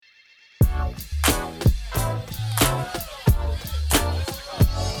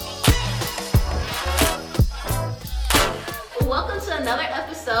Welcome to another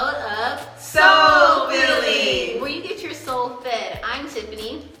episode of Soul Filling, where you get your soul fed. I'm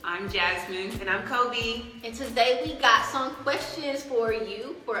Tiffany. I'm Jasmine. And I'm Kobe. And today we got some questions for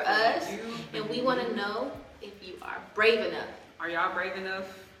you, for us, and we want to know if you are brave enough. Are y'all brave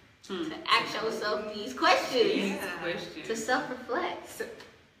enough to ask yourself these questions? To self-reflect.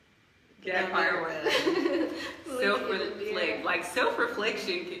 That part. Self-reflect. Like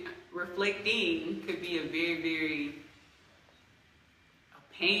self-reflection, reflecting could be a very, very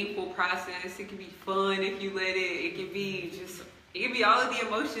painful process. It can be fun if you let it. It can be all of the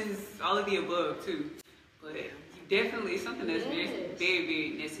emotions, all of the above too. But definitely something that's very, very, very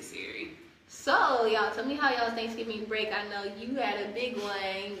necessary. So y'all, tell me how y'all's Thanksgiving break. I know you had a big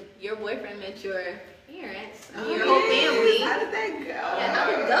one. Your boyfriend met your parents, your whole family. How did that go? Yeah, how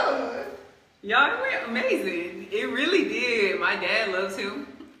did it go? Y'all, it went amazing. It really did. My dad loves him,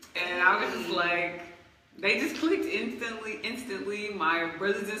 and I was just like, they just clicked instantly. My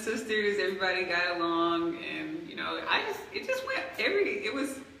brothers and sisters, everybody got along, and you know, it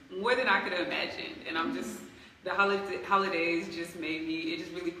was more than I could have imagined. And I'm just, the holidays just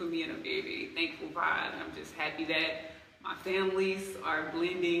really put me in a very, very thankful vibe. And I'm just happy that my families are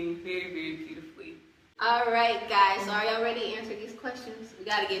blending very, very beautifully. All right, guys. So are y'all ready to answer these questions? We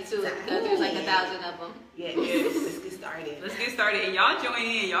got to get to it because there's like 1,000 of them. Yes. Let's get started. Let's get started. And y'all join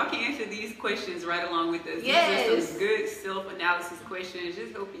in. Y'all can answer these questions right along with us. Yes. These are some good self-analysis questions,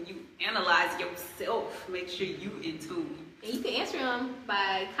 just helping you analyze yourself. Make sure you in tune. And you can answer them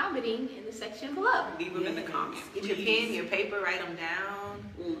by commenting in the section below. Leave them in the comments. Get your pen, your paper, write them down.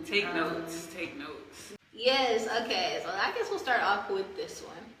 Ooh, take notes. Take notes. Yes. Okay. So I guess we'll start off with this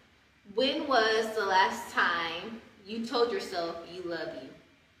one. When was the last time you told yourself you love you?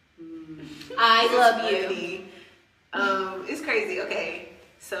 I love you. It's crazy. Okay,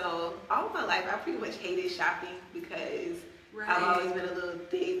 so all my life I pretty much hated shopping because I've always been a little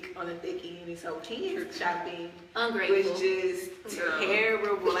thick on the thick end, and so kids shopping Ungrateful. was just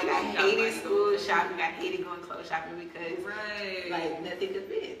terrible. Like I hated school shopping. I hated going clothes shopping because like nothing could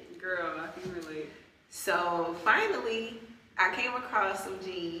fit. Girl, I can relate. So finally, I came across some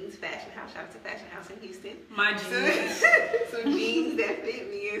jeans, Fashion House, shout out to Fashion House in Houston. My jeans. Some jeans that fit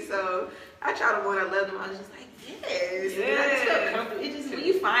me, and so I tried them on, I loved them. I was just like, yes. And I just felt comfortable. It just, when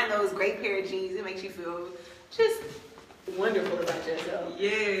you find those great pair of jeans, it makes you feel just wonderful about yourself.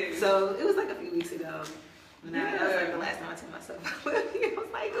 Yeah. So it was like a few weeks ago. That was like the last time I told myself I love you. I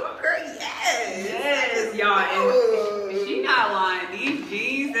was like, oh girl, yes. Yes, y'all. And she not lying. These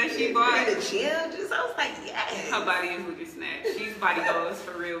jeans that she bought in the gym, just I was like, yes. Her body is looking snatched. She's body goals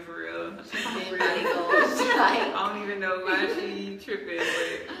for real, for real. Body goals. I don't even know why she tripping,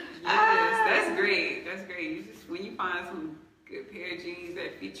 but yes, that's great. That's great. You just, when you find some good pair of jeans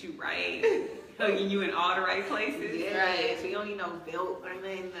that fit you right, hugging you in all the right places. Yes. Right. So you don't need no belt or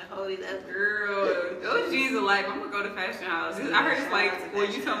anything to hold it up. Girl, those jeans are like, I'm gonna go to Fashion House. I heard it's like, well,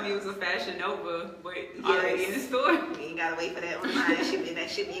 you told me it was a Fashion Nova, but already in the store. You ain't gotta wait for that online shipping.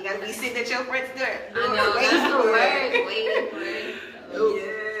 That shipping, you gotta be sitting at your front door. I know, that's the word. Waiting for it.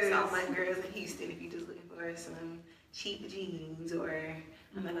 Yes. So all my girls in Houston, if you're just looking for some cheap jeans, or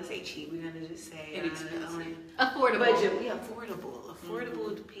I'm not gonna say cheap, we're gonna just say inexpensive. Affordable. Budget. Yeah,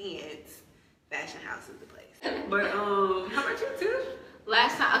 affordable pants. Fashion House is the place. But how about you too?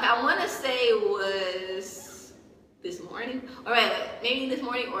 Last time, okay, I want to say it was this morning, or maybe this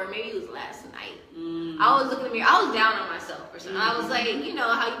morning, or maybe it was last night. I was looking in the mirror. I was down on myself or something. I was like, you know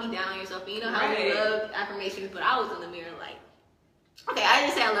how you be down on yourself, and you know how we love affirmations, but I was in the mirror like, okay, I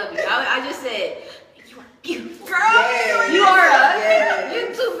didn't say I love you. I just said, you are beautiful. Girl, you are a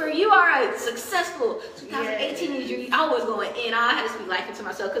YouTuber. You are a successful 2018 year. I was going in. I had to speak life into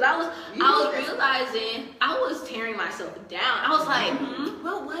myself because I was realizing I was tearing myself down. I was like,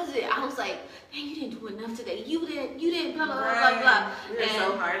 what was it? I was like, man, you didn't do enough today. You didn't blah blah blah blah. We're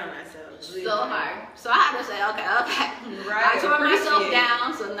so hard on ourselves. So hard. So I had to say, okay. I tore myself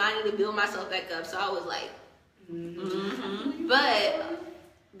down, so now I need to build myself back up. So I was like, but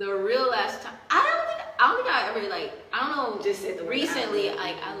the real last time, I don't think I ever I don't know. Just said the word recently,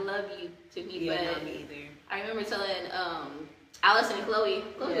 I love you to me, yeah, but no, me either. I remember telling Allison and Chloe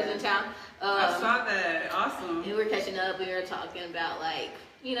was in town. I saw that. Awesome. And we were catching up. We were talking about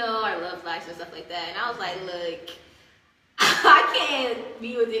our love lives and stuff like that. And I was like, look, I can't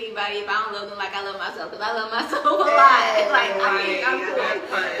be with anybody if I don't love them like I love myself, because I love myself a lot. Like I think I'm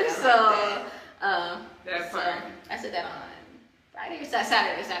cool. So that part. I said that on Friday or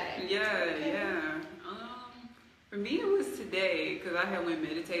Saturday. Yeah. For me, it was today because I had went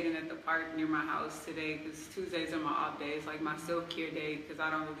meditating at the park near my house today because Tuesdays are my off days, like my self-care day because I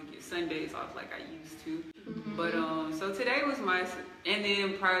don't really get Sundays off like I used to. Mm-hmm. But so today was and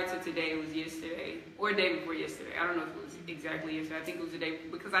then prior to today it was yesterday or day before yesterday. I don't know if it was exactly yesterday. I think it was the day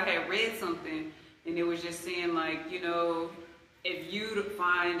because I had read something and it was just saying like, you know, if you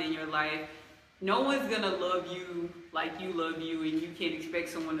find in your life, no one's gonna love you like you love you, and you can't expect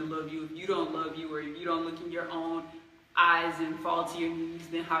someone to love you if you don't love you, or if you don't look in your own eyes and fall to your knees,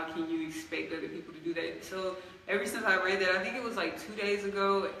 then how can you expect other people to do that? So ever since I read that, I think it was like 2 days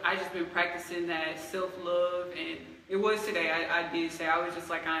ago, I just been practicing that self-love, and it was today. I did say, I was just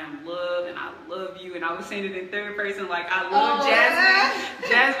like, I am loved and I love you, and I was saying it in third person, like I love Jasmine.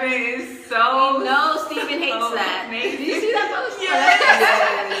 Jasmine is so. No, Steven hates that. Amazing. Did you see that post? Yes.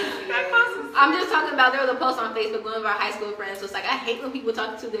 That post was I'm just talking about, there was a post on Facebook, one of our high school friends was like, I hate when people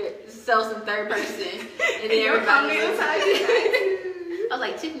talk to their selves in third person. And then everybody was like, I was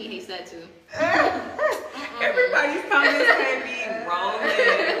like, Tiffany hates that too. Everybody's comments had me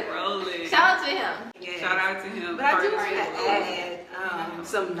rolling. Shout out to him. Yeah. Shout out to him. But I do want to add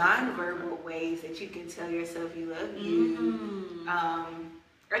some nonverbal ways that you can tell yourself you love you.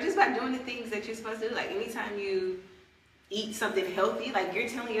 Or just by doing the things that you're supposed to do. Like anytime you eat something healthy, like you're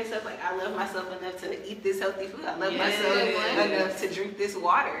telling yourself, like, I love myself enough to eat this healthy food. I love myself enough to drink this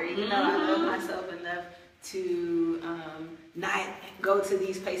water. You know, I love myself enough to not go to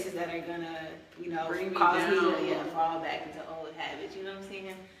these places that are gonna, you know, cause me to fall back into old habits. You know what I'm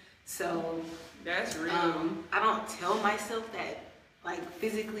saying? So that's real. I don't tell myself that, like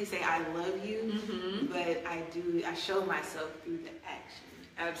physically say I love you, but I show myself through the action.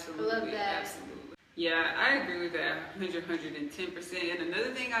 Absolutely. I love that. Absolutely. Yeah, I agree with that 110%. And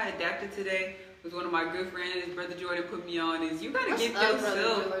another thing I adapted today was one of my good friends, Brother Jordan, put me on is you gotta give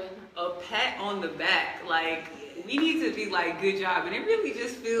yourself a pat on the back. Like, we need to be like, good job. And it really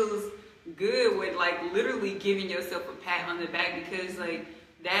just feels good with like literally giving yourself a pat on the back, because like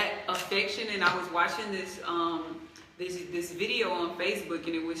that affection. And I was watching this this video on Facebook,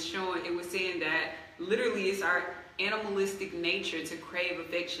 and it was saying that literally it's our animalistic nature to crave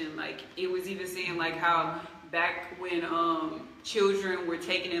affection. Like it was even saying like how back when children were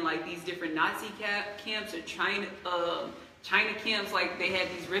taken in like these different Nazi camps or China camps, like they had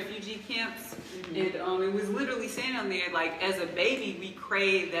these refugee camps, and it was literally saying on there like as a baby we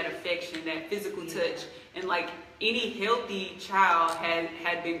crave that affection, that physical touch, and like any healthy child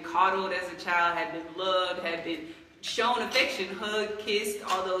had been coddled as a child, had been loved, had been shown affection, hugged, kissed,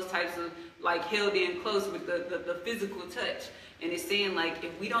 all those types of like held in close with the physical touch. And it's saying like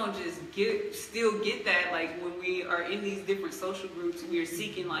if we don't just still get that, like when we are in these different social groups, we are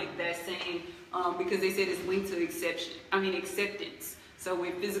seeking like that same because they said it's linked to acceptance. So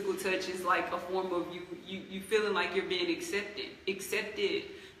when physical touch is like a form of you feeling like you're being accepted.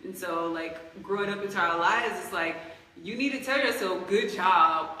 And so like growing up into our lives, it's like you need to tell yourself, good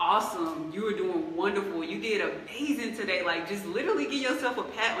job, awesome, you were doing wonderful, you did amazing today. Like just literally give yourself a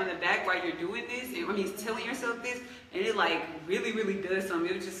pat on the back while you're doing this, and telling yourself this, and it like really, really does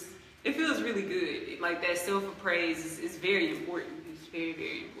something. It feels really good. Like that self-appraise is very important. It's very,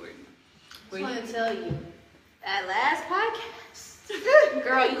 very important. I just want to tell you, that last podcast,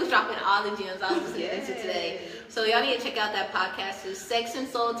 girl, you was dropping all the gems I was listening to today. So y'all need to check out that podcast. It's Sex and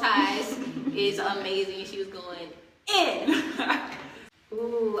Soul Ties is amazing. She was going in.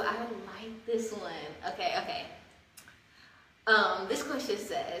 Ooh, I like this one. Okay. This question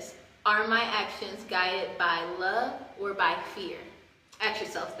says, are my actions guided by love or by fear? Ask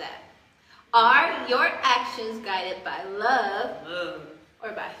yourself that. Are your actions guided by love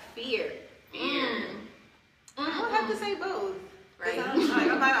or by fear? I would have to say both. Right. I'm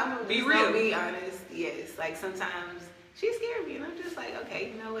gonna be real. Be honest. Yes. Like sometimes she scared me, and I'm just like,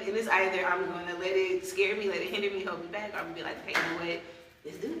 okay, you know what? And it's either I'm going to let it scare me, let it hinder me, hold me back, or I'm gonna be like, okay, you know what?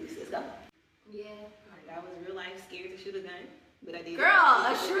 Let's do this. Let's go. Yeah. Like I was real life scared to shoot a gun, but I did. Girl,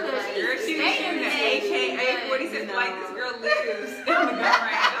 a shooter. She was shooting at AK-47 like this girl lives in the gun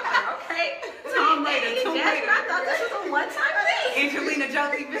range. I was like, okay. Tomb Raider. I thought this was a one-time thing. Angelina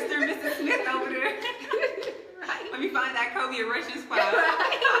Jolie, Mr. and Mrs. Smith over there. Right. Let me find that Kobe Russian spot.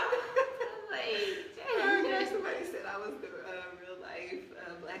 Somebody said I was the real life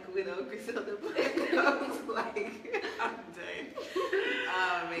Black Widow, Griselda Black. I was like, I'm done.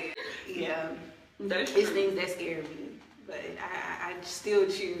 Oh man, yeah. It's things that scare me, but I still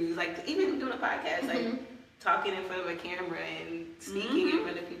choose, like even doing a podcast, like talking in front of a camera and speaking in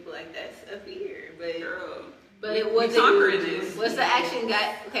front of people, like that's a fear. But girl. But it was what's the action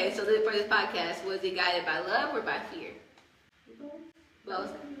guide? Okay, so for this podcast, was it guided by love or by fear?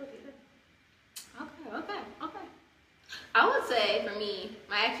 Both. Okay. I would say for me,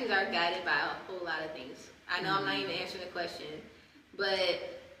 my actions are guided by a whole lot of things. I know I'm not even answering the question,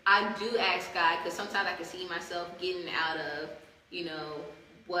 but I do ask God because sometimes I can see myself getting out of, you know,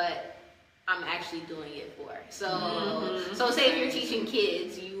 what I'm actually doing it for. So say if you're teaching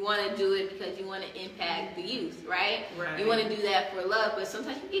kids, you want to do it because you want to impact the youth, right? You want to do that for love, but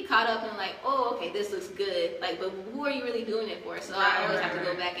sometimes you get caught up in like, oh, okay, this looks good. Like, but who are you really doing it for? So I always have to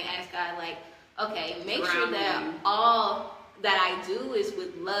go back and ask God, like, okay, make sure that all that I do is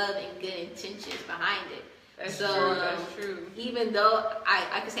with love and good intentions behind it. That's true. That's true. Even though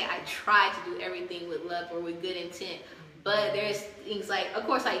I can say I try to do everything with love or with good intent, but there's things like, of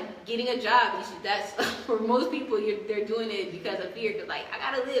course, like getting a job. That's for most people, they're doing it because of fear. Cause like I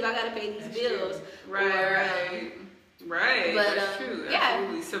gotta live, I gotta pay these bills. True. Right. Right. But, that's true. Yeah.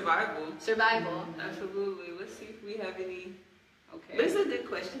 Absolutely. Survival. Absolutely. Let's see if we have any. Okay. But it's a good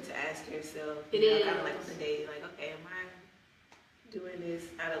question to ask yourself. It is. Kind of like on the day, like, okay, am I doing this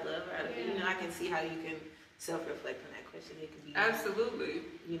out of love or out of fear? You know, I can see how you can self-reflect on that question. It could be absolutely,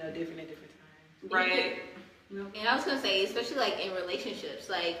 you know, different at different times. Right. And I was gonna say, especially like in relationships,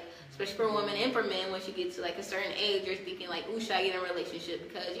 like especially for women and for men, once you get to like a certain age, you're thinking like, ooh, should I get in a relationship?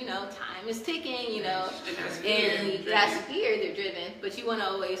 Because you know, time is ticking, you know, and that's fear they're driven. But you want to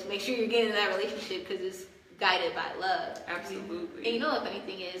always make sure you're getting in that relationship because it's guided by love. Absolutely. And you know what funny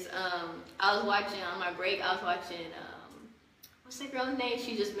thing is, I was watching on my break. I was watching. What's that girl's name?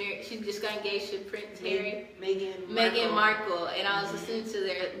 She just married. She just got engaged to Prince Harry. Meghan Markle. And I was listening to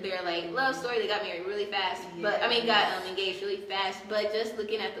their like love story. They got married really fast, but I mean got engaged really fast. But just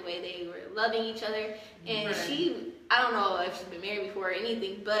looking at the way they were loving each other, and she, I don't know if she's been married before or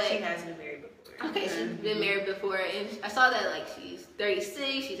anything, but she has been married before. Okay, she's been married before, and I saw that like she's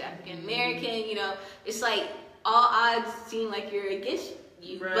 36. She's African American. You know, it's like all odds seem like you're against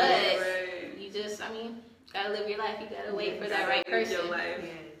you, but you just, I mean. Gotta live your life. You gotta wait for that right person. Your life.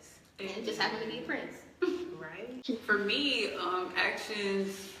 Yes. And it just happened to be Prince. Right. For me, my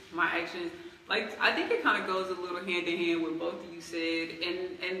actions, like I think it kind of goes a little hand in hand with both of you said,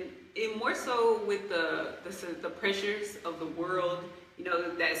 and it more so with the pressures of the world. You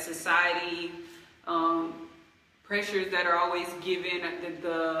know, that society, pressures that are always given,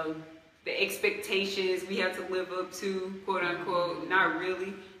 the expectations we have to live up to, quote unquote. Not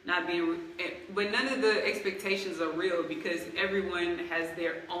really. Not being, but none of the expectations are real because everyone has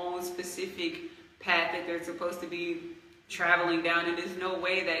their own specific path that they're supposed to be traveling down, and there's no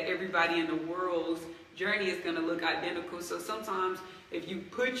way that everybody in the world's journey is going to look identical. So sometimes if you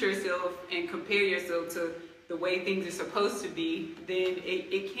put yourself and compare yourself to the way things are supposed to be, then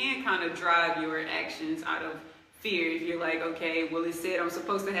it can kind of drive your actions out of fear. If you're like, okay, well, it said I'm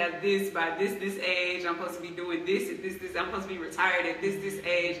supposed to have this by this age, I'm supposed to be doing this at this, I'm supposed to be retired at this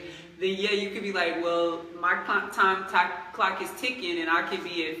age, then yeah, you could be like, well, my time clock is ticking and I could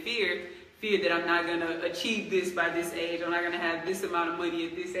be in fear that I'm not going to achieve this by this age, I'm not going to have this amount of money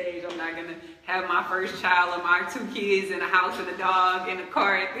at this age, I'm not going to have my first child or my 2 kids and a house and a dog and a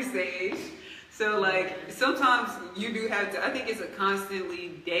car at this age. So like, sometimes you do have to, I think it's a constantly,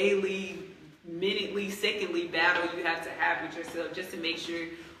 daily, minutely, secondly battle you have to have with yourself just to make sure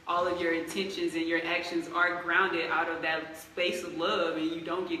all of your intentions and your actions are grounded out of that space of love, and you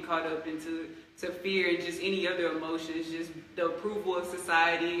don't get caught up into fear and just any other emotions, just the approval of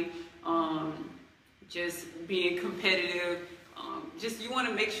society, just being competitive. Just you want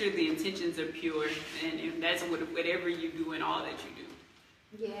to make sure the intentions are pure, and that's whatever you do and all that you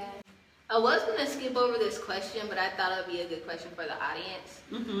do. Yeah. I was going to skip over this question, but I thought it would be a good question for the audience.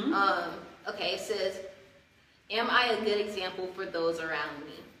 Mm-hmm. Okay, it says, am I a good example for those around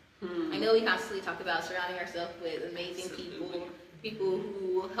me? I know we constantly talk about surrounding ourselves with amazing people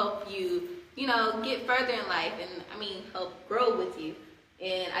who help you, you know, get further in life and, I mean, help grow with you.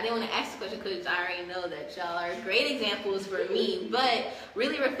 And I didn't want to ask the question because I already know that y'all are great examples for me, but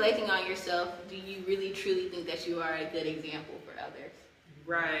really reflecting on yourself, do you really truly think that you are a good example for others?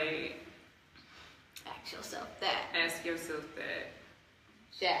 Right. Ask yourself that. Ask yourself that.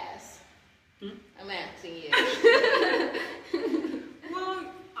 Jazz. I'm asking you. Well,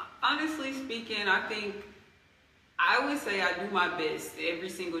 honestly speaking, I would say I do my best every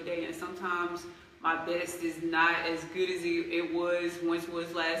single day, and sometimes my best is not as good as it was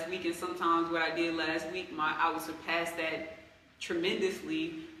last week, and sometimes what I did last week, I would surpass that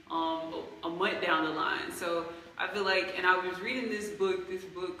tremendously a month down the line. So I feel like, and I was reading this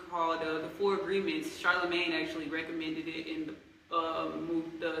book called The 4 Agreements. Charlamagne actually recommended it in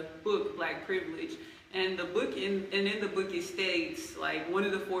the book Black Privilege. And the book, in the book it states, like, one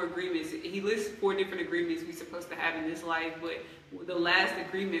of the 4 agreements, he lists 4 different agreements we're supposed to have in this life, but the last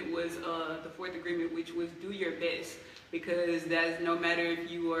agreement was the 4th agreement, which was do your best. because that's no matter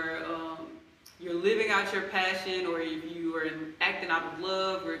if you are you're living out your passion, or if you are acting out of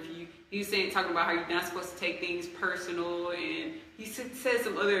love, or if he's saying, talking about how you're not supposed to take things personal, and he said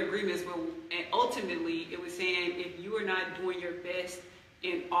some other agreements, but and ultimately it was saying if you are not doing your best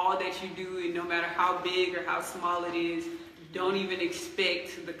in all that you do, and no matter how big or how small it is, don't even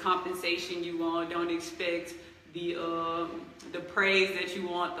expect the compensation you want. Don't expect the praise that you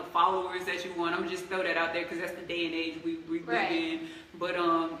want, the followers that you want. I'm just throw that out there because that's the day and age we live in. But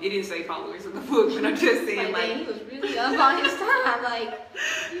it didn't say followers in the book, but I'm just saying like he was really up on his time. Like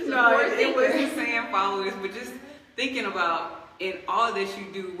no, it wasn't saying followers, but just thinking about in all that you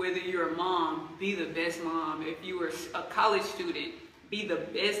do, whether you're a mom, be the best mom. If you are a college student, be the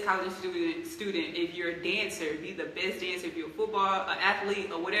best college student. If you're a dancer, be the best dancer. If you're a football, an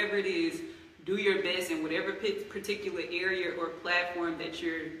athlete, or whatever it is, do your best in whatever particular area or platform that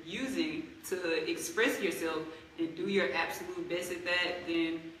you're using to express yourself, and do your absolute best at that.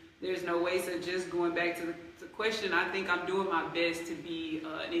 Then there's no way. So just going back to the question, I think I'm doing my best to be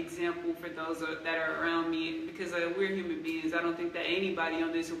an example for those that are around me, because we're human beings. I don't think that anybody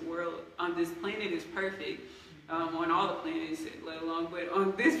on this planet is perfect. On all the planets, let alone, but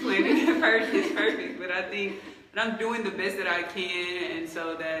on this planet, it's perfect. But I think that I'm doing the best that I can, and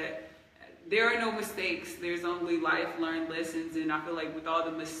so that there are no mistakes. There's only life learned lessons, and I feel like with all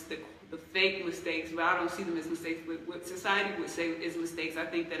the fake mistakes, but I don't see them as mistakes, but what society would say is mistakes, I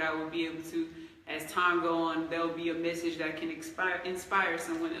think that I will be able to, as time go on, there'll be a message that can inspire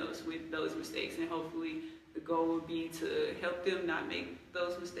someone else with those mistakes, and hopefully the goal will be to help them not make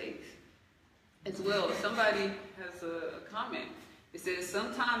those mistakes. As well, somebody has a comment. It says,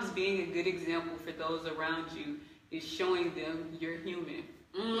 sometimes being a good example for those around you is showing them you're human.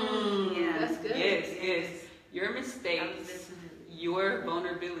 Yeah, that's good. Yes. Your mistakes, your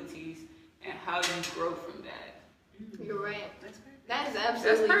vulnerabilities, and how you grow from that. You're right. That is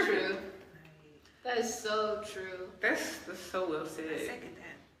absolutely true. That is so true. That's so well said. I second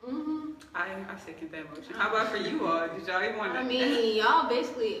that. Mm-hmm. I second that motion. How about for you all? Did y'all even want to? I mean, y'all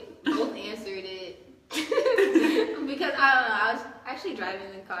basically both answered it. Because I don't know, I was actually driving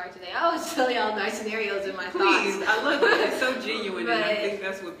in the car today. I always tell y'all my scenarios and my Please, thoughts. I love it. It's so genuine, and I But think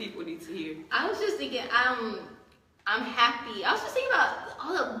that's what people need to hear. I was just thinking, I'm happy. I was just thinking about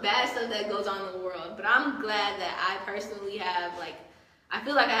all the bad stuff that goes on in the world, but I'm glad that I personally have, like, I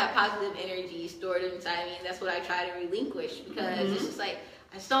feel like I have positive energy stored inside me, and that's what I try to relinquish, because it's just like,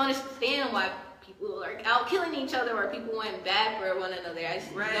 I just don't understand why people are out killing each other, or people want bad for one another. I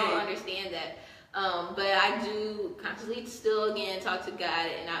just don't understand that. But I do constantly still again talk to God,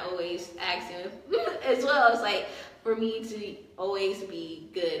 and I always ask him as well. It's like for me to always be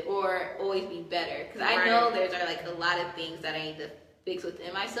good or always be better, because I know there's like a lot of things that I need to fix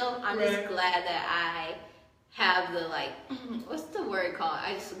within myself. I'm just glad that I have the, like, what's the word called?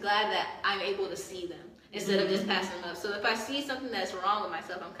 I'm just glad that I'm able to see them instead of just passing them up. So if I see something that's wrong with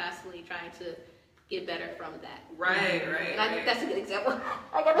myself, I'm constantly trying to get better from that. Right. And I think that's a good example.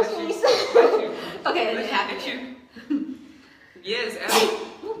 I got to sneeze. Okay, it happened. Yes,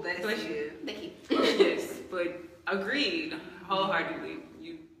 absolutely. Bless you. Thank you. Yes, but agreed wholeheartedly.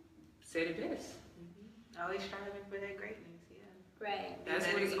 You said it best. Always striving for that greatness, Right. That's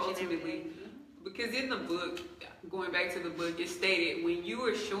what it's ultimately. Because in the book, going back to the book, it stated when you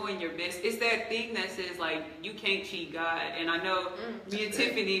are showing your best, it's that thing that says, like, you can't cheat God. And I know me and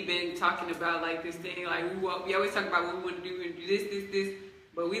Tiffany been talking about, like, this thing, like, we always talk about what we want to do and do this,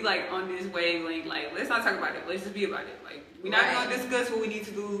 but we, like, on this wavelength, like, let's not talk about it, let's just be about it. Like, we're not going to discuss what we need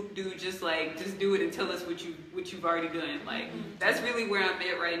to do, just do it and tell us what you've already done. Like, that's really where I'm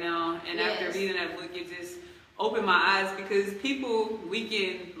at right now. And after reading that book, it just opened my eyes, because people, we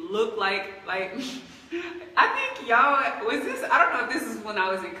can look like I think y'all, was this, I don't know if this is when I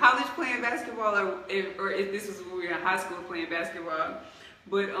was in college playing basketball, or if this was when we were in high school playing basketball,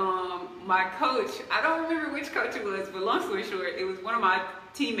 but my coach, I don't remember which coach it was, but long story short, it was one of my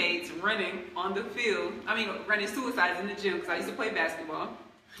teammates running on the field, running suicides in the gym, because I used to play basketball.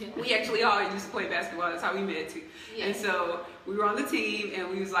 We actually all used to play basketball. That's how we met too. Yeah. And so we were on the team, and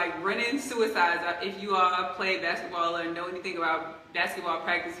we was like running suicides. If you all play basketball or know anything about basketball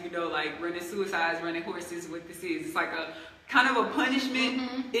practice, you know, like running suicides, running horses, what this is. It's like a kind of a punishment,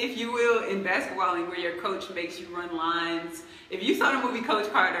 if you will, in basketball, where your coach makes you run lines. If you saw the movie Coach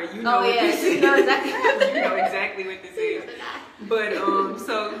Carter, you know what this is. You know exactly. You know exactly what this is. But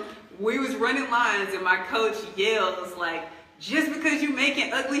so we was running lines, and my coach yells like, "Just because you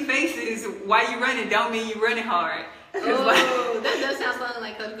making ugly faces while you running don't mean you running hard." Oh, That does sound something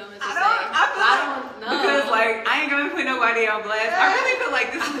like Coach Gomez would say. I don't know. Because, like, I ain't going to put nobody on blast. I really feel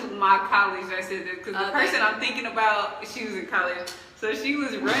like this is my college I said this. Because the person I'm thinking about, she was in college. So she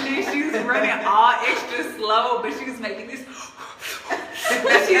was running all extra slow, but she was making this.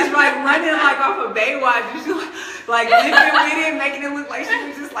 She was like running like off of Baywatch. And she was like limping with it, making it look like she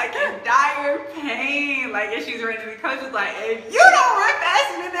was just like in dire pain. Like, as she's running, the coach was like, if you don't run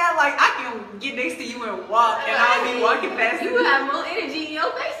faster than that, like, I can get next to you and walk, and I'll be walking faster. You would have more energy in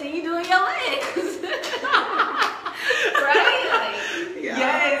your face than you do in your legs. Right? Like,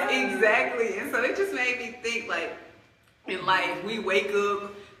 yes, exactly. And so it just made me think, like, in life, we wake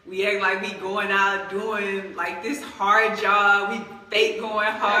up, we act like we going out doing like this hard job, we fake going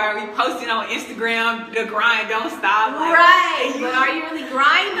hard, we posting on Instagram, the grind don't stop. Like, right, but are you really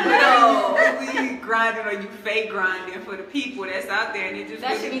grinding though? Are you really grinding, or you fake grinding for the people that's out there? And it just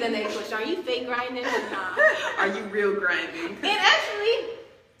that should be the next question. Are you fake grinding or not? Are you real grinding? And actually,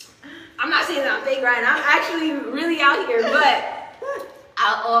 I'm not saying that I'm fake grinding. I'm actually really out here, but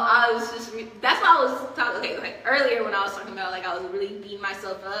I was just, that's why I was talking, okay, like earlier when I was talking about, like, I was really beating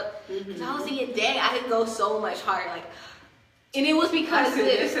myself up. Because I was thinking, dang, I could go so much harder. Like, and it was because I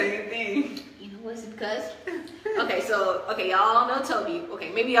said the same thing. You know what's because? Okay, y'all know Toby.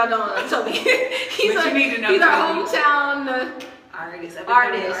 Okay, maybe y'all don't know Toby. he's but you need to know he's our Toby. hometown artist.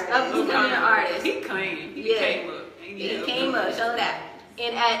 Upcoming artist. He came. He came up. He came up, show that.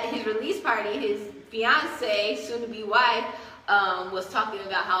 And at his release party, his fiance, soon to be wife, was talking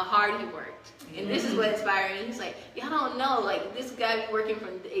about how hard he worked. And this is what inspired me. He's like, y'all don't know, like, this guy be working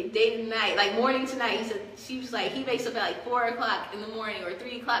from day to night, like morning to night. He said, she was like, he wakes up at like 4 o'clock in the morning or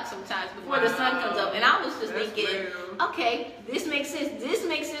 3 o'clock sometimes before the sun comes up. And I was just thinking, okay, this makes sense. This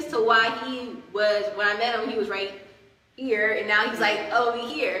makes sense to why he was, when I met him, he was right here, and now he's like over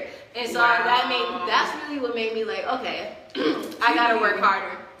here. And so that's really what made me like, okay, I gotta work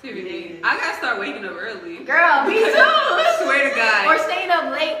harder. I gotta start waking up early. Girl, me too. I swear to God. Or staying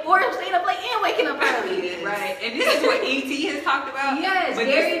up late and waking up early. Yes. Right. And this is what E.T. has talked about. Yes, but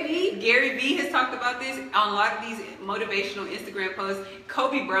Gary Vee. Gary Vee has talked about this on a lot of these motivational Instagram posts.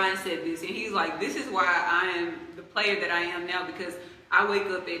 Kobe Bryant said this, and he's like, this is why I am the player that I am now, because I wake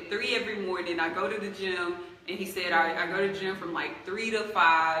up at 3 every morning, I go to the gym, and he said I go to the gym from like 3 to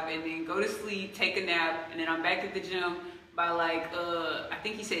 5, and then go to sleep, take a nap, and then I'm back at the gym by like I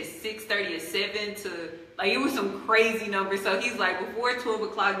think he said 6:30 or 7 to, like, it was some crazy number. So he's like, before 12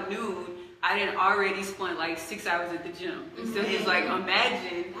 o'clock noon, I didn't already spent like 6 hours at the gym. And so he's like,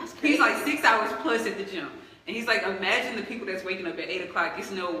 imagine, he's like 6 hours plus at the gym. And he's like, imagine the people that's waking up at 8 o'clock.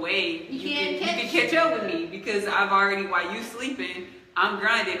 There's no way you can catch up with me, because I've already, while you sleeping, I'm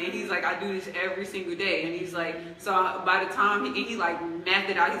grinding. And he's like, I do this every single day. And he's like, so by the time he like mapped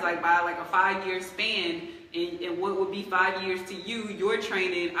it out, he's like, by like a 5-year span, and what would be 5 years to you, your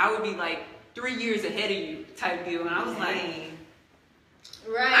training, I would be like 3 years ahead of you type deal. And I was like,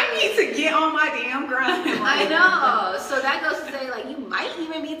 right, I need to get on my damn grind. I know. So that goes to say, like, you might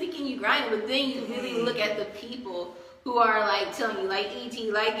even be thinking you grind, but then you really look at the people who are like telling you, like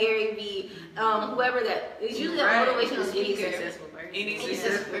E.T., like Gary Vee, whoever that is usually a motivational speaker. Any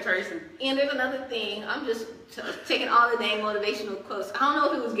successful person. And there's another thing. I'm just taking all the dang motivational quotes. I don't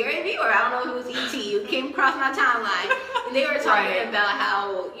know if it was Gary Vee or I don't know if it was E.T. It came across my timeline, and they were talking about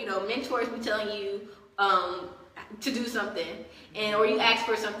how, you know, mentors be telling you to do something, and or you ask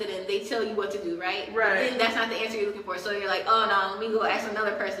for something and they tell you what to do, right? Right. And that's not the answer you're looking for. So you're like, oh no, let me go ask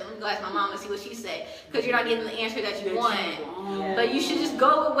another person. Let me go ask my mom and see what she said, because you're not getting the answer that you want. Yeah. But you should just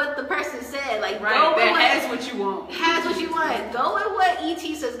go with what the person said. Like, right, go with that has what you want. Has what you want. Go with what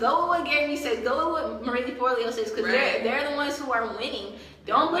E.T. says. Go with what Gary Vee says. Go with what Marie Forleo says, because they're the ones who are winning.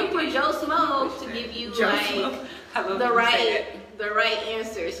 Don't look for Joe Smo to give you the right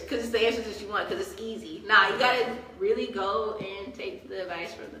answers, because it's the answers that you want, because it's easy. Nah, you gotta really go and take the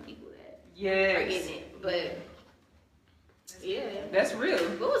advice from the people that are getting it. But yeah, that's real.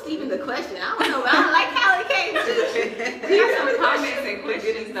 What was even the question? I don't know, but I like how it came to. We have some comments and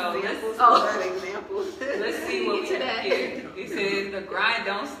questions though. Let's see what we have here. It says the grind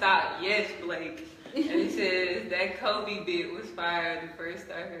don't stop. Yes, Blake. And it says that Kobe bit was fire the first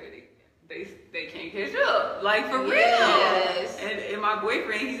I heard it. They can't catch up, like, for real. Yes. And my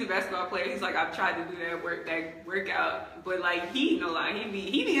boyfriend, he's a basketball player. He's like, I've tried to do that workout, but like, he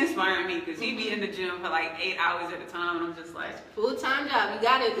be inspiring me, because he be in the gym for like 8 hours at a time, and I'm just like, full-time job, you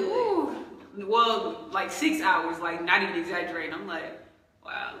gotta do it. Well, like 6 hours, like, not even exaggerating. I'm like,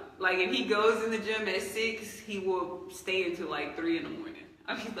 wow. Like, if he goes in the gym at 6, he will stay until like 3 in the morning.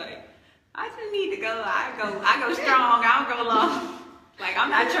 I'm just like, I just need to go. I go strong. I don't go long. Like, I'm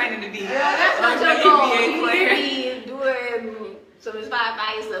not training to be that's an not your goal. NBA You player. need to be doing some inspired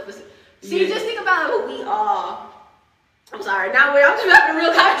by stuff. See, just think about what we all. I'm sorry. Now I'm just having a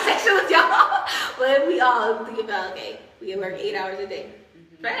real conversation with y'all. But if we all think about, okay, we can work 8 hours a day.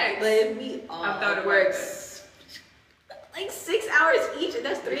 Facts. But if we all I've thought about work that. like 6 hours each, and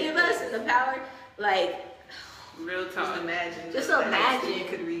that's 3 of us in the power, like, Real talk. Just imagine the heights you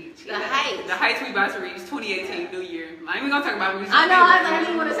could reach. the heights. The heights we about to reach, 2018, New Year. I ain't even gonna talk about music. I know, I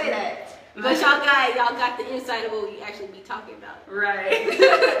didn't want to say that. But y'all got the insight of what we actually be talking about. Right.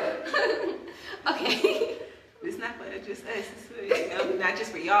 Okay. It's not for just us. It's not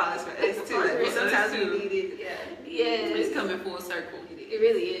just for y'all. It's for us too. For us Sometimes too. we need it. Yes. It's coming full circle. It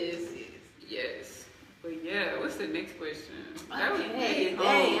really is. Yes. But yeah, what's the next question? That was Okay. big.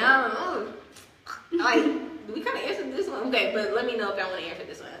 Dang, I don't know. Like, we kind of answered this one. Okay, but let me know if I want to answer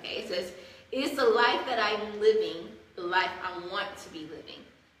this one. Okay, it says, is the life that I'm living the life I want to be living?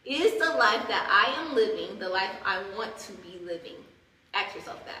 Is the life that I am living the life I want to be living? Ask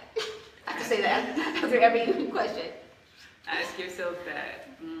yourself that. I have to say that after every question. Ask yourself that.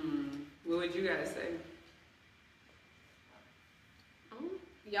 What would you guys say?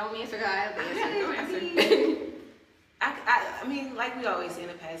 Y'all want me to answer? I have to Go answer. I mean, like we always say in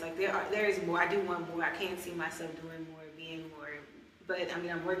the past, like there is more. I do want more. I can't see myself doing more, being more. But I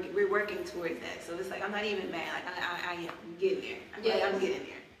mean, we're working towards that. So it's like I'm not even mad. Like I am getting there. I'm getting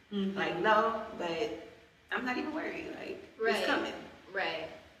there. Mm-hmm. Like no, but I'm not even worried. Like it's coming. Right.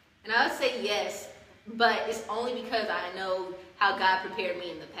 And I would say yes, but it's only because I know how God prepared me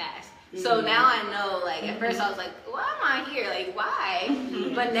in the past. So now I know, like, at first I was like, why am I here? Like, why?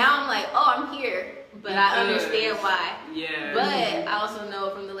 But now I'm like, oh, I'm here, but I understand why. Yeah. But I also know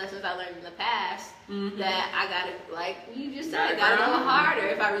from the lessons I learned in the past that I gotta, like you just said, I gotta go harder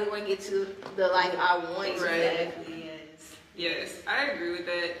if I really want to get to the life I want to. Exactly. Yes. Yes, I agree with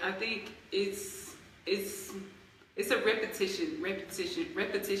that. I think it's a repetition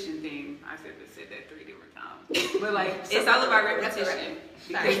thing. I said that 3 different times. But like it's all about repetition.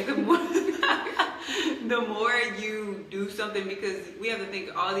 Because the more you do something, because we have to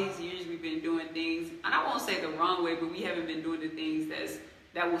think all these years we've been doing things, and I won't say the wrong way, but we haven't been doing the things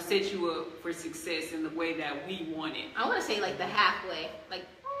that will set you up for success in the way that we want it. I want to say like the halfway, like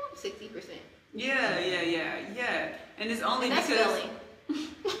 60%. Yeah. And it's only And that's because failing.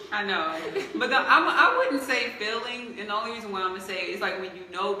 I know, but I wouldn't say failing, and the only reason why I'm gonna say it is like when you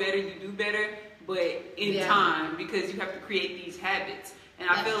know better, you do better, but in time, because you have to create these habits. And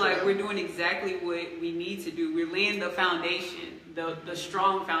I feel like we're doing exactly what we need to do. We're laying the foundation, the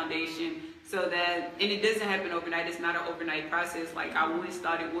strong foundation, so that, and it doesn't happen overnight. It's not an overnight process like I always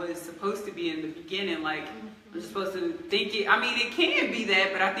thought it was supposed to be in the beginning. Like I'm just supposed to think it. I mean, it can be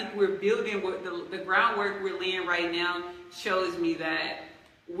that, but I think we're building what the groundwork we're laying right now shows me that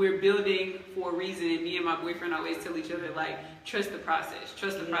we're building for a reason. And me and my boyfriend always tell each other, like, trust the process,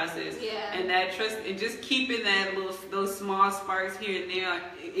 Yeah. and that trust, and just keeping that those small sparks here and there,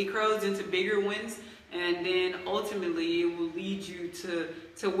 it grows into bigger ones, and then ultimately it will lead you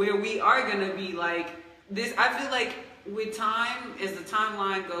to where we are gonna be. Like this, I feel like with time, as the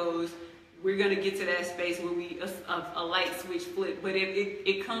timeline goes, we're gonna get to that space where a light switch flip. But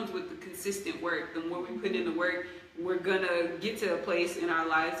it comes with the consistent work. The more we put in the work, we're gonna get to a place in our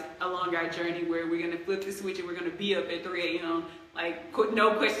lives along our journey where we're gonna flip the switch and we're gonna be up at 3 a.m. like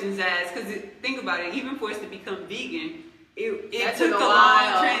no questions asked. Because think about it, even for us to become vegan, it took a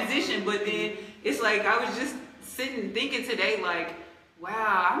long transition. But then it's like I was just sitting thinking today, like,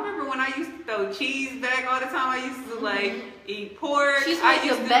 wow, I remember when I used to throw cheese back all the time. I used to like eat pork. She's like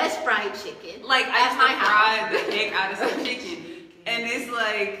the best fried chicken. Like at I used my to house. fry the heck out of some chicken, and it's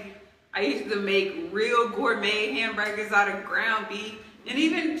like I used to make real gourmet hamburgers out of ground beef, and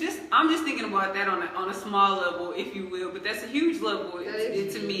even I'm just thinking about that on a small level, if you will. But that's a huge level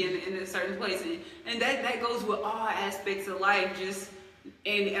to me in a certain place, and that goes with all aspects of life.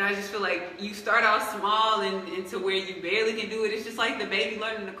 And I just feel like you start out small and to where you barely can do it. It's just like the baby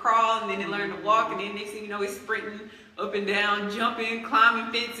learning to crawl, and then they learn to walk, and then next thing you know, it's sprinting up and down, jumping, climbing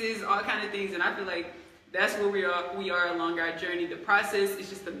fences, all kind of things. And I feel like that's where we are along our journey. The process is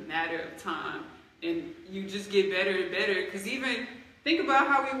just a matter of time, and you just get better and better. Because even think about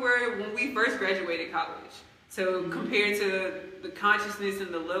how we were when we first graduated college. So compared to the consciousness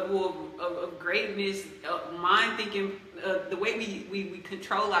and the level of greatness, mind thinking, the way we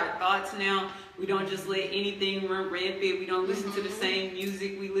control our thoughts now, we don't just let anything run rampant. We don't listen to the same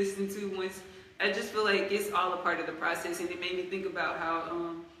music we listened to once. I just feel like it's all a part of the process, and it made me think about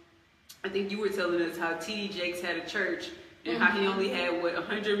how I think you were telling us how T.D. Jakes had a church, and how he only had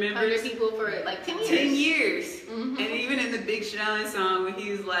 100 members, 100 people for like 10 years. 10 years. And even in the Big Sean song, when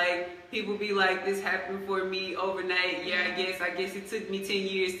he was like, people be like, this happened for me overnight. Yeah, I guess it took me 10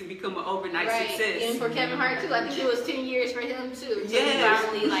 years to become an overnight success. And for Kevin Hart too, I think it was 10 years for him too. So he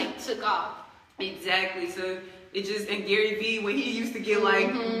finally like took off. Exactly. So it just, and Gary Vee, when he used to get like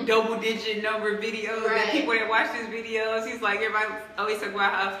double-digit number videos, and people that watch his videos, he's like, everybody always talk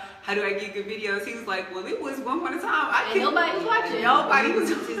about how do I get good videos? He was like, well, it was one point in time. Nobody was watching. Nobody was.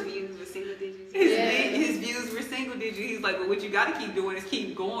 His views were single digits. His views were single digit. He's like, well, what you got to keep doing is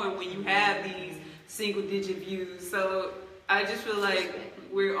keep going when you have these single digit views. So I just feel like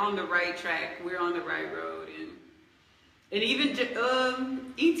we're on the right track. We're on the right road. And even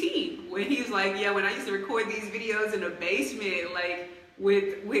E.T., when he was like, yeah, when I used to record these videos in the basement, like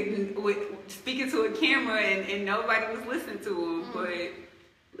with speaking to a camera and nobody was listening to him. But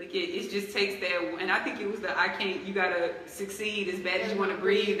look, it just takes that. And I think it was you gotta succeed as bad as you want to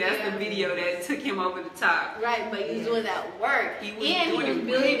breathe. That's the video that took him over the top. Right, but he was doing that work. He was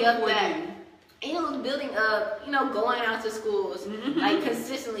building up that. And he was building up, going out to schools, like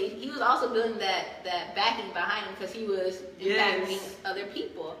consistently. He was also building that backing behind him because he was impacting other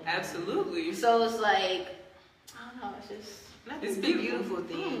people. Absolutely. So it's like, I don't know, it's the beautiful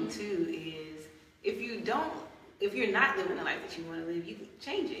thing too is if you're not living the life that you want to live, you can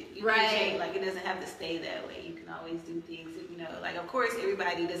change it. You can change, like it doesn't have to stay that way. You can always do things, like of course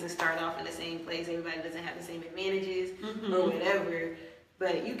everybody doesn't start off in the same place. Everybody doesn't have the same advantages or whatever.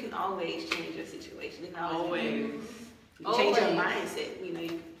 But you can always change your situation. You can always change your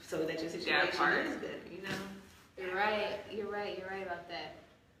mindset, so that your situation is better, You're right. You're right about that.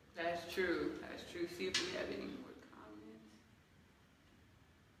 That's true. See if we have any more comments.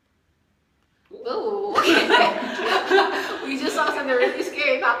 Ooh. We just saw something really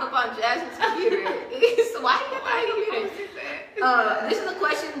scary pop up on Jasmine's computer. So why do you have my computer? This is a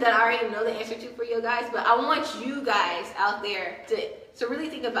question that I already know the answer to for you guys, but I want you guys out there to really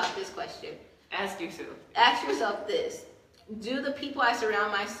think about this question. Ask yourself this. Do the people I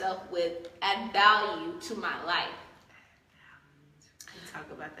surround myself with add value to my life?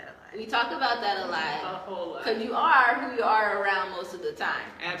 We talk about that a lot. A whole lot. Because you are who you are around most of the time.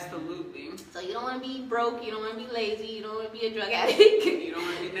 Absolutely. So you don't want to be broke, you don't want to be lazy, you don't want to be a drug addict. You don't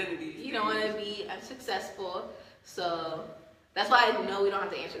want to be none of these. You don't want to be unsuccessful. So that's why I know we don't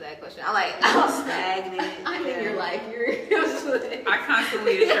have to answer that question. I'm stagnant. I'm in your life. I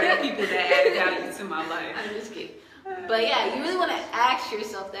constantly attract people that add value to my life. I'm just kidding. But yeah, you really want to ask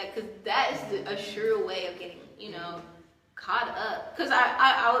yourself that because that is a sure way of getting, caught up. Because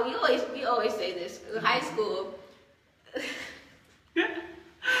we always say this in high school.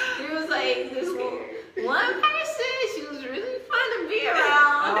 There was like this one person. She was really fun to be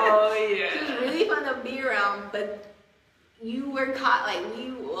around. Oh yeah. She was really fun to be around, but you were caught I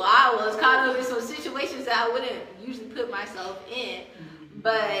was caught up in some situations that I wouldn't usually put myself in.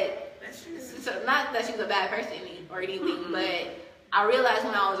 But so not that she was a bad person or anything, but I realized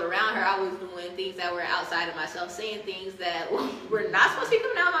when I was around her, I was doing things that were outside of myself, saying things that were not supposed to be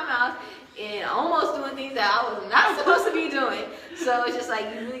coming out of my mouth, and almost doing things that I was not supposed to be doing. So it's just like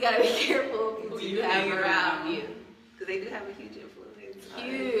you really gotta be careful of people you have around you, because they do have a huge influence.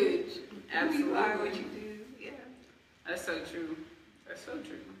 Huge, absolutely. What you do, yeah. That's so true.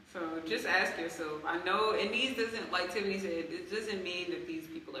 So just ask yourself. I know, and these doesn't, like Tiffany said, this doesn't mean that these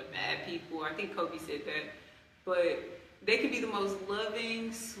people are bad people. I think Kobe said that, but they could be the most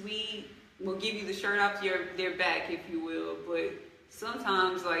loving, sweet, will give you the shirt off their back, if you will. But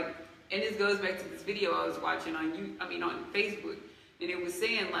sometimes, and this goes back to this video I was watching on Facebook, and it was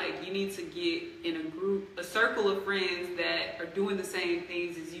saying you need to get in a circle of friends that are doing the same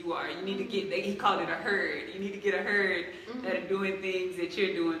things as you are. You need to get, he called it a herd. You need to get a herd that are doing things that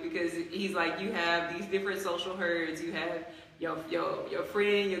you're doing, because he's like, you have these different social herds. You have your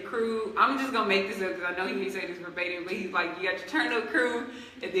friend, your crew. I'm just gonna make this up because I know he didn't say this verbatim, but he's like, you got your turn up crew,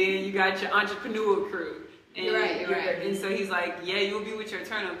 and then you got your entrepreneurial crew. And you're right. And so he's like, yeah, you'll be with your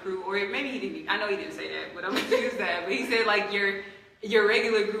turn up crew, or maybe he didn't. I know he didn't say that, but I'm gonna use that. But he said your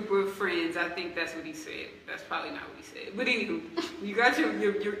regular group of friends. I think that's what he said. That's probably not what he said. But anywho, you got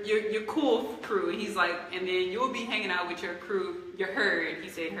your cool crew, and he's like, and then you'll be hanging out with your crew, your herd. He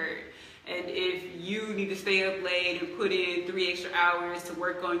said herd. And if you need to stay up late and put in 3 extra hours to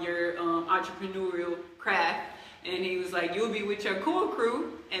work on your entrepreneurial craft, and he was like, you'll be with your cool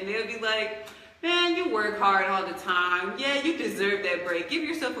crew, and they'll be like, man, you work hard all the time. Yeah, you deserve that break. Give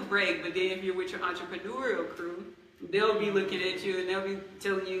yourself a break. But then if you're with your entrepreneurial crew, they'll be looking at you and they'll be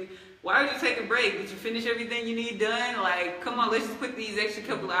telling you, why would you take a break? Did you finish everything you need done? Like, come on, let's just put these extra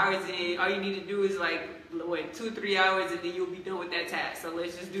couple hours in. All you need to do is like, what, 2 or 3 hours, and then you'll be done with that task. So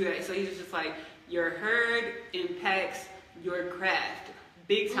let's just do that. So he's just like, your herd impacts your craft.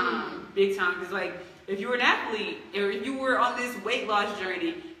 Big time. Big time. Because like, if you were an athlete, or if you were on this weight loss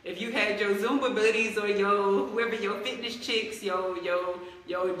journey, if you had your Zumba buddies or whoever your fitness chicks, your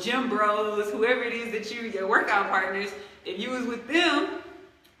gym bros, whoever it is that your workout partners, if you was with them,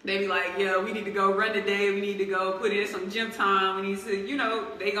 they be like, yeah, we need to go run today. We need to go put in some gym time. We need to,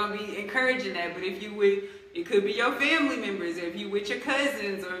 they gonna be encouraging that. But if you would, it could be your family members, or if you with your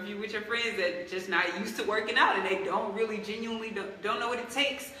cousins, or if you with your friends that just not used to working out and they don't really genuinely don't know what it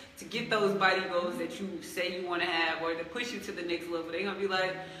takes to get those body goals that you say you want to have, or to push you to the next level. They gonna be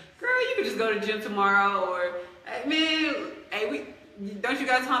like, girl, you can just go to the gym tomorrow, or hey man, don't you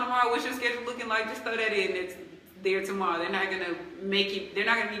got time tomorrow? What's your schedule looking like? Just throw that in. It's there tomorrow. They're not gonna they're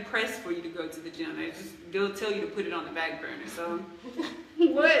not gonna be pressed for you to go to the gym. They'll tell you to put it on the back burner. So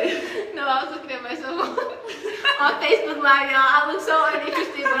what? No, I was looking at myself on Facebook Live, y'all. I look so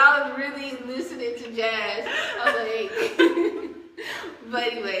uninterested, but I was really listening to jazz. I was like, but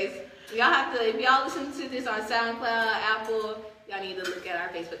anyways, y'all have to, if y'all listen to this on SoundCloud, Apple, y'all need to look at our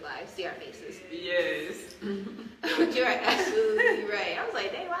Facebook Live, see our faces. Yes. But you're absolutely right. I was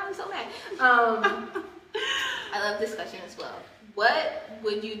like, dang, why am I so mad? I love discussion as well. What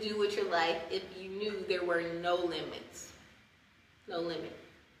would you do with your life if you knew there were no limits? No limit.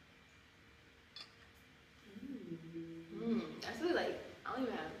 That's really like, I don't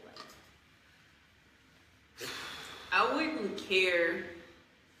even have like. I wouldn't care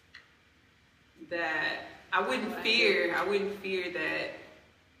that, I wouldn't fear that,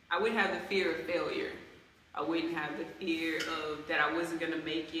 I wouldn't have the fear of failure. I wouldn't have the fear of that I wasn't going to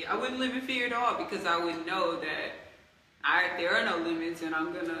make it. I wouldn't live in fear at all, because I would know that there are no limits and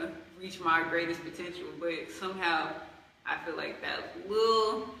I'm going to reach my greatest potential. But somehow I feel like that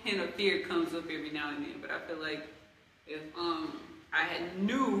little hint of fear comes up every now and then. But I feel like if I had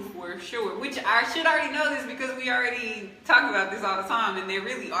knew for sure, which I should already know this because we already talk about this all the time, and there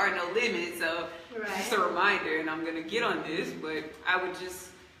really are no limits. So right. Just a reminder, and I'm going to get on this, but I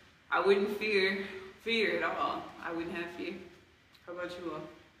wouldn't fear at all. I wouldn't have fear. How about you all?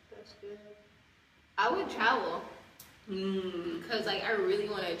 That's good. I would travel. Because like I really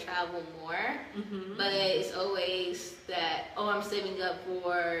want to travel more, but it's always that, I'm saving up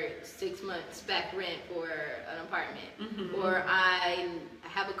for 6 months back rent for an apartment, or I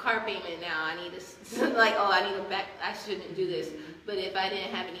have a car payment now. I need to I need a back. I shouldn't do this. But if I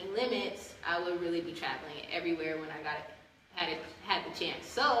didn't have any limits, I would really be traveling everywhere when I had the chance.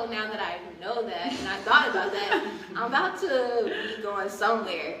 So now that I know that and I thought about that, I'm about to be going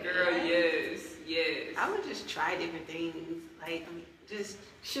somewhere. Girl, yes. I would just try different things. Like, just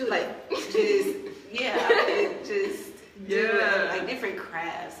shoot, like, just I would just do like different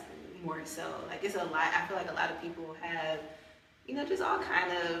crafts more so. Like, it's a lot. I feel like a lot of people have, just all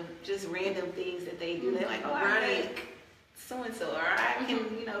kind of just random things that they do. They're like, I make so and so, or I can,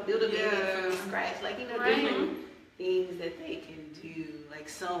 build a business from scratch. Like, different things that they can do, like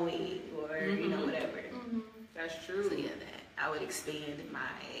sewing or whatever. That's true. So that I would expand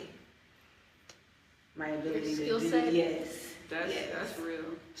my ability skill to do. set. Yes, that's real.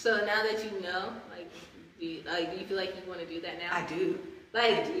 So now that you know, do you feel like you want to do that now? I do.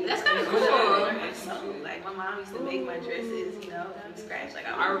 That's kind of cool. So, like, my mom used to make my dresses, from scratch. Like,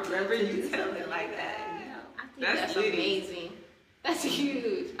 I remember you telling it like that. I think that's amazing. That's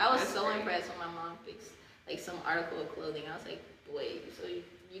huge. I was so great. impressed when my mom fixed some article of clothing. I was like, boy, so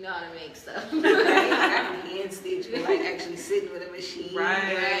you know how to make stuff. I can hand stitch, but actually sitting with a machine.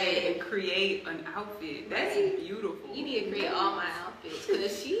 Right. And create an outfit. That's beautiful. You need to create all my outfits,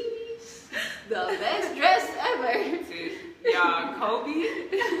 because she's the best dressed ever. Y'all, Kobe.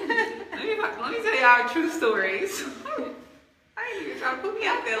 let me tell y'all true stories. I ain't even trying to put me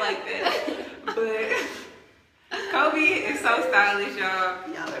out there like that. But Kobe is so stylish, y'all.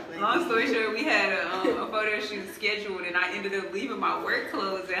 Long story short, we had a photo shoot scheduled, and I ended up leaving my work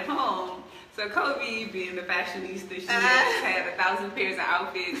clothes at home. So Kobe, being the fashionista, she had 1,000 pairs of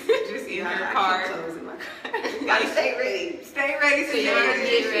outfits just in her car. Gotta stay ready. Stay ready. So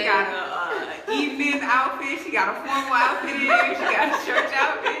she got a evening outfit. She got a formal outfit in there. She got a church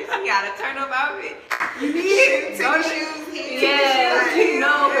outfit. She got a turn-up outfit. You need it. Tennis shoes. Yes, you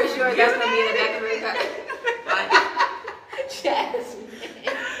know for sure that's gonna be in the back of her car. Jasmine.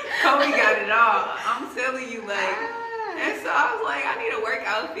 Kobe got it all. I'm telling you, and so I was like, I need a work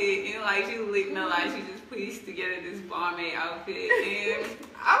outfit, and she was she just pieced together this barmaid outfit, and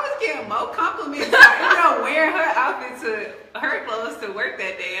I was getting more compliments. Wearing her outfit to her clothes to work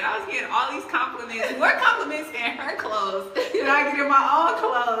that day, and I was getting all these compliments, more compliments in her clothes than I get in my own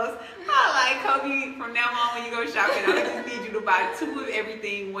clothes. I like, Kobe, from now on when you go shopping, I just need you to buy 2 of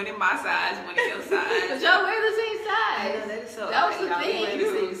everything, 1 in my size, 1 in your size. But y'all wear the same size. I know, that is so. That was the y'all thing. wear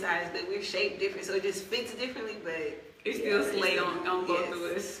the same size, but we're shaped different, so it just fits differently. But It's still slayed on both yes. of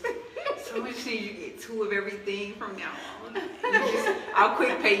us. So much shit, you get 2 of everything from now on. I'll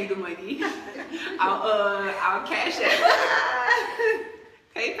quick pay you the money. I'll cash out.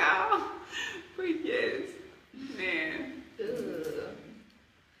 PayPal. But yes, man.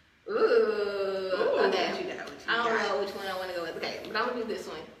 Ooh. Okay. Okay. I don't know which one I want to go with. Okay, but I'm gonna do this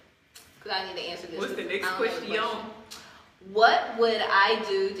one because I need to answer this. What's the next I don't know question? What would I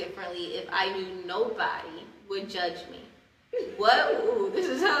do differently if I knew nobody would judge me? What? Ooh, this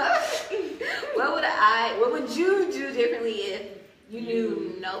is tough. What would you do differently if you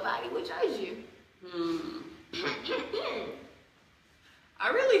knew nobody would judge you? I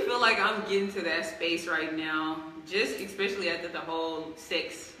really feel like I'm getting to that space right now, just especially after the whole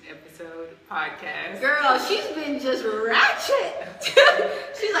sex episode podcast. Girl, she's been just ratchet.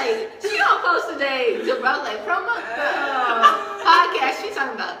 She's like, she gonna post today. About like promo podcast. She's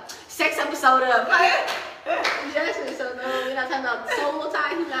talking about sex episode of Jasmine. So no, we're not talking about soul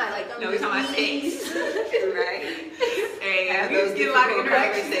ties. We're not like no, we're talking about sex, Right? Hey, Have we those get a lot of difficult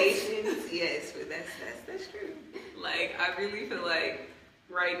interactions. conversations. Yes, but that's true. Like, I really feel like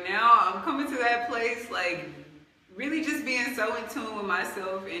right now I'm coming to that place, like, really just being so in tune with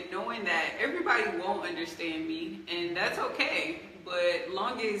myself and knowing that everybody won't understand me, and that's okay. But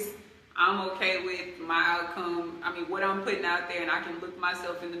long as I'm okay with my outcome, I mean, what I'm putting out there, and I can look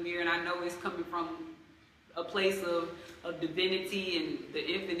myself in the mirror and I know it's coming from a place of divinity and the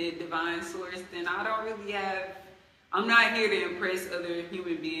infinite divine source, then I don't really I'm not here to impress other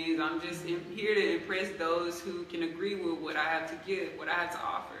human beings. I'm just here to impress those who can agree with what I have to give, what I have to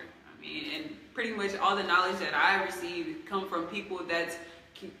offer. I mean, and pretty much all the knowledge that I received come from people that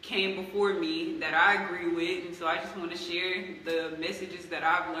came before me that I agree with, and so I just want to share the messages that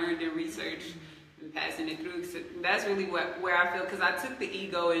I've learned and researched and passing it through. So that's really where I feel, because I took the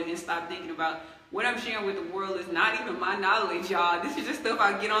ego and stopped thinking about what I'm sharing with the world is not even my knowledge, y'all. This is just stuff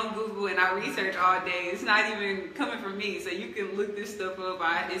I get on Google and I research all day. It's not even coming from me. So you can look this stuff up.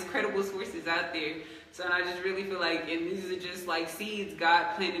 There's credible sources out there. So I just really feel like, and these are just like seeds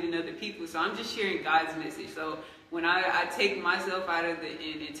God planted in other people. So I'm just sharing God's message. So when I take myself out of the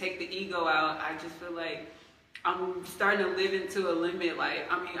end and take the ego out, I just feel like I'm starting to live into a limit. Like,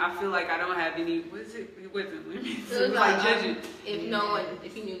 I mean, I feel like I don't have any, what is it? It wasn't limits. It was like judging. If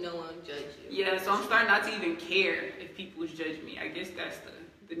you knew no one would judge you. Yeah, so I'm starting not to even care if people judge me. I guess that's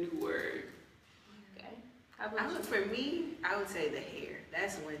the new word. Okay. How about you? For me, I would say the hair.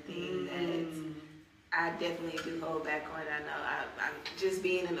 That's one thing that I definitely do hold back on. I know I'm just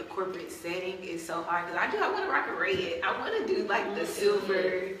being in a corporate setting is so hard, because I want to rock a red. I want to do like the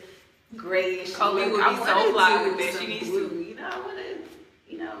silver, grayish. Kobe would be so fly with that. She needs to. You know, I want to,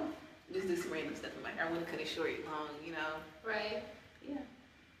 just do some random stuff in my hair. I want to cut it short, long, Right. Yeah.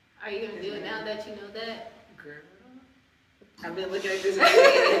 Are you gonna do it now that you know that? Girl. I've been looking at this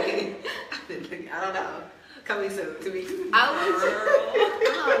red. I don't know. Coming soon to me. I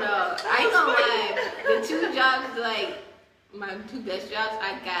don't know. I know the 2 jobs, like my 2 best jobs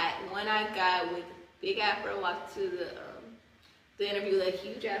I got. One I got with big afro, walked to the interview with a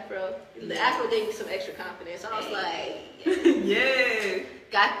huge afro. The afro gave me some extra confidence. I was like, Yeah.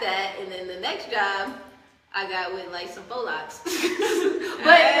 got that. And then the next job I got with like some faux locks.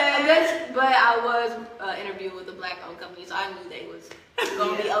 but I was interviewing with a black-owned company, so I knew they was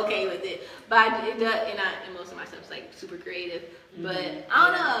gonna be okay with it. But and most of my stuff's like super creative. But I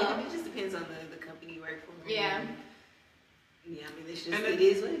don't know. It just depends on the company you work for. Yeah. Yeah, I mean, it's just, it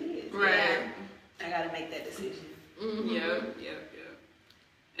is what it is. Right. Yeah. I gotta make that decision. Mm-hmm. Yeah.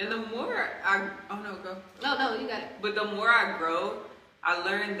 And the more go. No, you got it. But the more I grow, I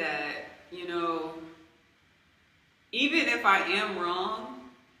learned that, even if I am wrong,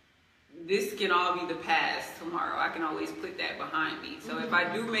 this can all be the past tomorrow. I can always put that behind me. So if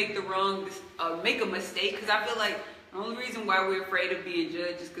I do make make a mistake, because I feel like the only reason why we're afraid of being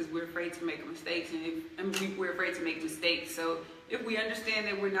judged is because we're afraid to make mistakes, we're afraid to make mistakes. So if we understand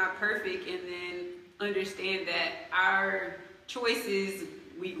that we're not perfect, and then understand that our choices,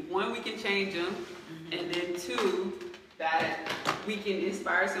 we can change them, and then 2, that we can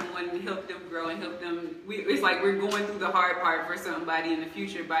inspire someone and help them grow and help them. It's like we're going through the hard part for somebody in the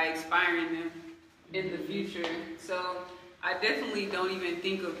future by inspiring them in the future. So I definitely don't even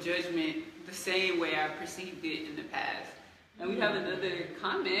think of judgment the same way I perceived it in the past. And we have another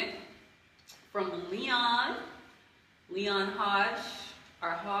comment from Leon Hodge, or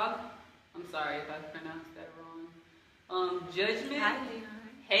Hog. I'm sorry if I pronounced that wrong. Judgment. Hi, Leon.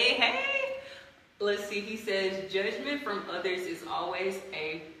 Hey. Let's see, he says, judgment from others is always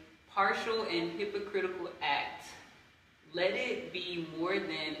a partial and hypocritical act. Let it be more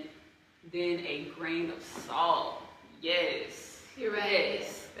than a grain of salt. Yes. You're right.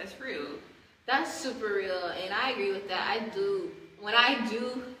 Yes, that's real. That's super real, and I agree with that. When I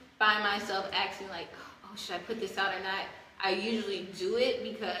do find myself asking like, oh, should I put this out or not? I usually do it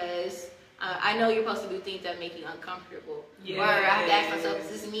because I know you're supposed to do things that make you uncomfortable. Yes. Or I have to ask myself, is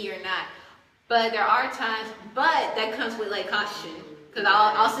this me or not? But there are times, but that comes with like caution. Because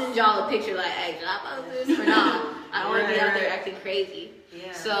I'll send y'all a picture like, hey, should I post this or not? I don't want to be out there acting crazy.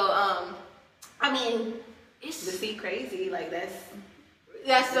 Yeah. So, I mean, it's To see crazy, like that's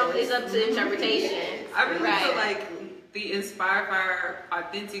it's up to interpretation. I really feel like the Inspire Fire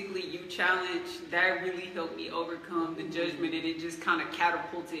Authentically You challenge, that really helped me overcome the judgment, and it just kind of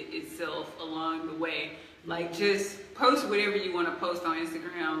catapulted itself along the way. Like, just post whatever you want to post on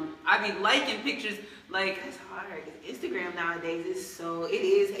Instagram. I be liking pictures, like, It's hard. Instagram nowadays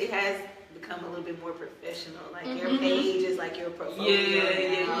it has become a little bit more professional. Like your page is like your portfolio.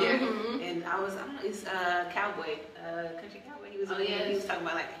 Yeah. And I don't know, it's Cowboy, Country Cowboy. He was he was talking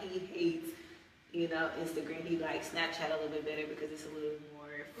about like he hates, Instagram. He likes Snapchat a little bit better because it's a little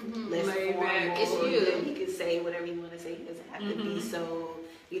more less laid formal. back. It's you. And he can say whatever you want to say. He doesn't have to be so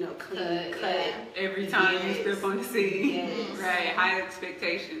clean cut. Yeah. every time you step on the scene. Yes. Right, high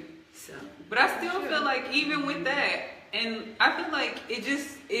expectation. So But I still feel like even with that, and I feel like it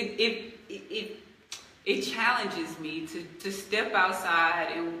just it challenges me to step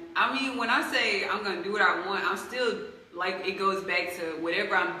outside. And I mean, when I say I'm gonna do what I want, I'm still like, it goes back to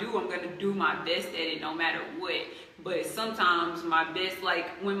whatever I'm gonna do my best at it no matter what. But sometimes my best, like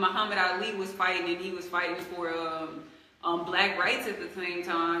when Muhammad Ali was fighting, and he was fighting for black rights at the same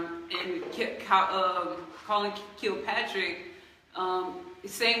time, and Colin Kilpatrick.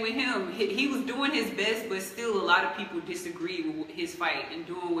 Same with him. He was doing his best, but still a lot of people disagreed with his fight and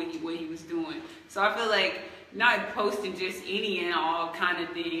doing what he was doing. So I feel like not posting just any and all kind of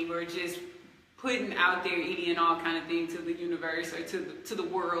thing, or just putting out there any and all kind of thing to the universe or to the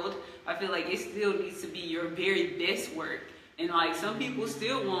world. I feel like it still needs to be your very best work. And like, some people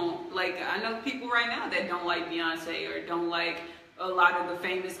still won't, like, I know people right now that don't like Beyonce or don't like a lot of the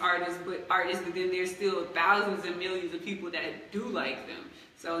famous artists, but then there's still thousands and millions of people that do like them.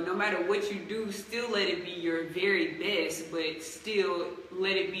 So no matter what you do, still let it be your very best, but still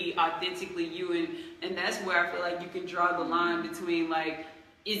let it be authentically you. And that's where I feel like you can draw the line between, like,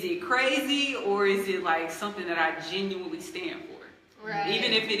 is it crazy or is it like something that I genuinely stand for? Right.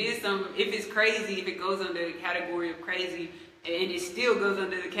 Even if if it's crazy, if it goes under the category of crazy, and it still goes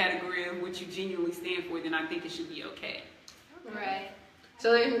under the category of what you genuinely stand for, then I think it should be okay. Right.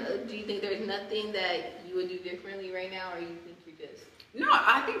 So do you think there's nothing that you would do differently right now, or you think you're just... No,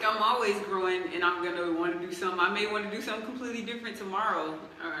 I think I'm always growing, and I'm going to want to do something. I may want to do something completely different tomorrow,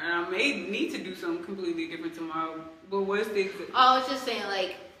 and I may need to do something completely different tomorrow. But what's the... Oh, I was just saying,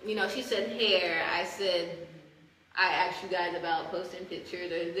 like, she said hair. I asked you guys about posting pictures.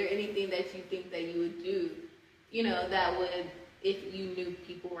 Or is there anything that you think that you would do, that would, if you knew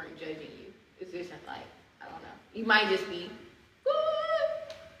people weren't judging you? Is there something like, I don't know. You might just be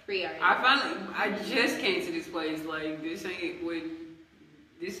free already. I just came to this place. Like,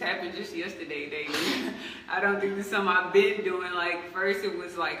 this happened just yesterday, David. I don't think this is something I've been doing. Like, first it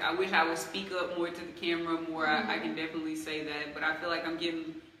was like, I wish I would speak up more to the camera more. I can definitely say that. But I feel like I'm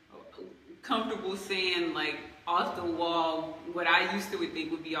getting comfortable saying, like, off the wall, what I used to think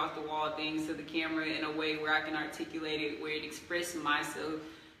would be off the wall things to the camera in a way where I can articulate it, where it expresses myself.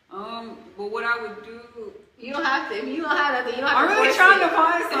 But what I would do... You don't have to. If you don't have nothing, you don't have I'm to really force trying it. to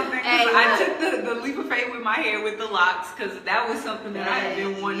find something. Hey, I took the leap of faith with my hair with the locks, because that was something that I had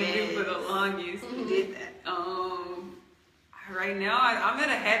been wanting to do for the longest. you did that. Right now, I'm at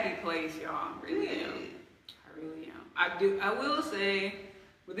a happy place, y'all. I really am. I will say,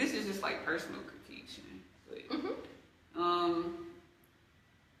 well, this is just like personal critique, but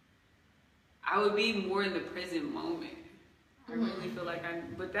I would be more in the present moment. I really feel like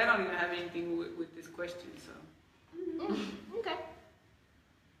but that don't even have anything with this question, so. Okay.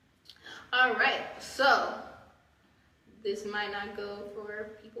 All right. So this might not go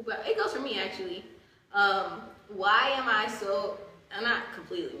for people, but it goes for me actually. Why am I so? Not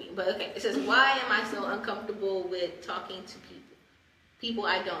completely me, but okay. It says, why am I so uncomfortable with talking to people? People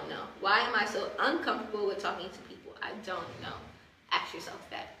I don't know. Why am I so uncomfortable with talking to people I don't know? Ask yourself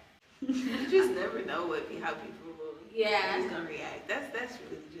that. You just never know how people Yeah. is gonna react. That's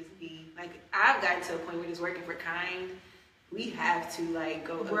really just me. Like I've gotten to a point where just working for Kind, we have to like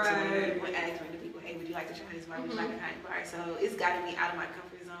go up to people and ask random people, hey, would you like to try this bar? Would you like a Kind bar? So it's gotten me out of my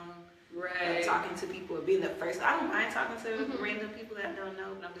comfort zone. Right. Talking to people or being the first. I don't mind talking to random people that I don't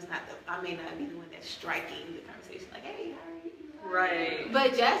know, but I'm just not I may not be the one that's striking the conversation. Like, hey, how are you? Right.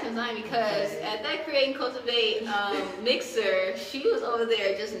 But Jasmine's lying because at that Create and Cultivate mixer, she was over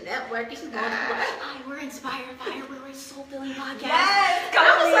there just networking. She's going, hi, we're Inspired by We're Soul Filling Podcast. Yes,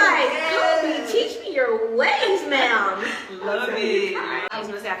 I was like, Kobe, teach me your ways, ma'am. Love it. I was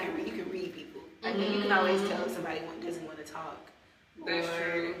gonna say you can read people. Like you can always tell if somebody doesn't want to talk. That's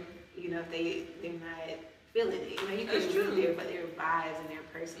true. You know, if they're not feeling it. You know, you That's can true. read their vibes and their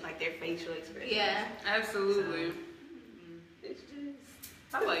person, like their facial expression. Yeah. Absolutely. It's just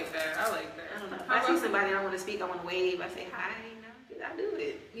I like that. I like that. I don't know. If I see somebody and I want to speak, I want to wave. I say hi. You know, I do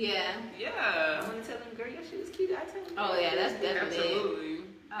it. Yeah. Yeah. I want to tell them, girl, your shoe is cute. I tell them. Oh, yeah, that's definitely it. Absolutely.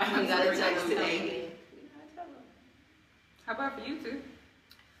 I only got to tell them today. today. You know, I tell them. How about for you two?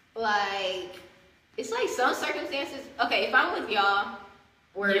 Like, it's like some circumstances. Okay, if I'm with y'all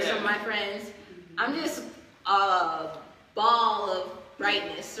or some of my friends, I'm just a ball of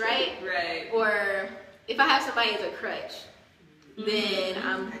brightness, right? Right. Or if I have somebody as a crutch, then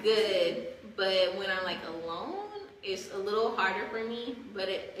I'm good. But when I'm like alone, it's a little harder for me. But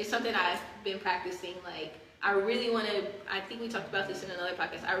it's something I've been practicing. Like I really want to. I think we talked about this in another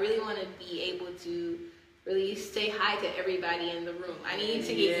podcast. I really want to be able to really say hi to everybody in the room. I need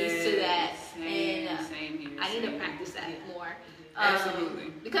to get used to that, Same here. I need to practice that more. Absolutely.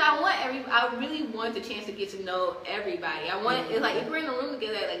 Because I really want the chance to get to know everybody. I want it, like if we're in a room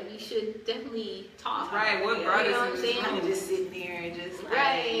together, like we should definitely talk. Right. What brought You know us what in I'm this saying? Kind room? of just sitting there and just like,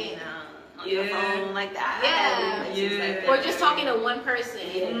 Right. you know, on your phone like that. Yeah. Like that. Or just talking to one person.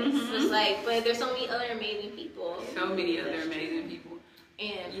 Yes. It's like, but there's so many other amazing people. So many other amazing people.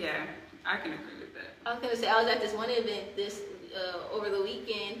 And Yeah, I can agree with that. I was gonna say I was at this one event over the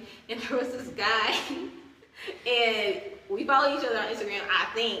weekend, and there was this guy, and we follow each other on Instagram, I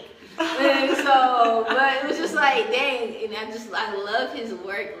think. And so, but it was just like, dang, and I love his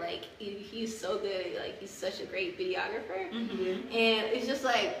work. Like he's so good. Like he's such a great videographer, and it's just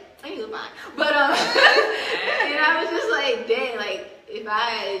like I need to buy. But and I was just like, dang, like if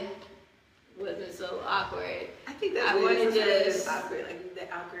I wasn't so awkward. I think that's I what wanna it is. just- It's awkward, like that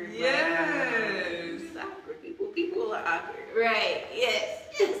awkward. Yes. It's awkward. People are awkward. Right. Yes.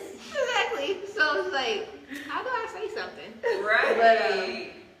 Yes. Exactly. So it's like, how do I say something? Right.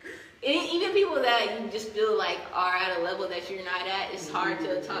 But and even people that you just feel like are at a level that you're not at, it's hard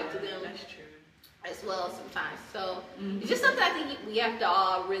to talk to them That's true. as well sometimes. So it's just something I think we have to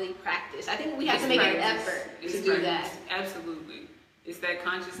all really practice. I think we have to make an effort to do that. Absolutely. It's that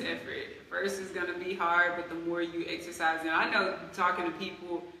conscious effort. First it's gonna be hard, but the more you exercise it. I know talking to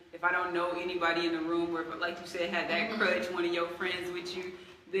people, if I don't know anybody in the room, or if, like you said, had that crutch, one of your friends with you,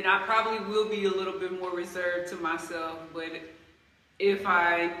 then I probably will be a little bit more reserved to myself. But if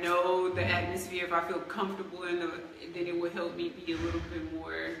I know the atmosphere, if I feel comfortable in then it will help me be a little bit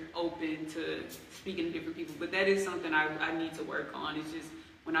more open to speaking to different people. But that is something I need to work on. It's just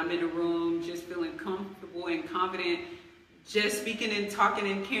when I'm in a room, just feeling comfortable and confident, just speaking and talking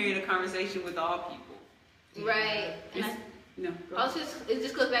and carrying a conversation with all people. Right. And it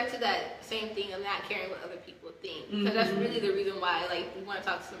just goes back to that same thing of not caring what other people think. Because that's really the reason why, like, we want to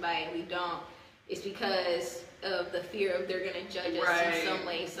talk to somebody and we don't. It's because of the fear of they're gonna judge us in some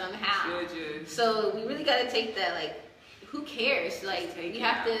way, somehow. Judges. So we really gotta take that, like, who cares? Like, Take you it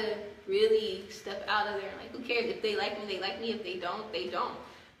have out. to really step out of there. Like, who cares? If they like me, they like me. If they don't, they don't.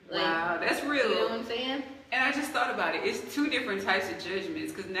 Like, Wow, that's real. you know what I'm saying? And I just thought about it. It's two different types of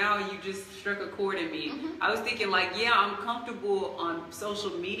judgments, because now you just struck a chord in me. I was thinking, like, yeah, I'm comfortable on social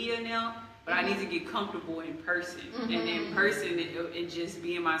media now, but I need to get comfortable in person. And in person, and just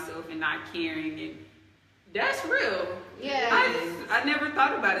being myself and not caring. And that's real. Yeah. I never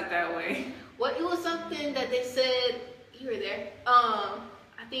thought about it that way. Well, it was something that they said. You were there. I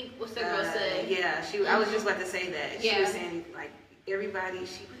think what's that girl said? Yeah, I was just about to say that. She Yeah. was saying like everybody. What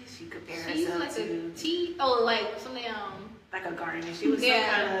did she compare She's herself like to? a tea. Oh, like something. Like a gardener. She was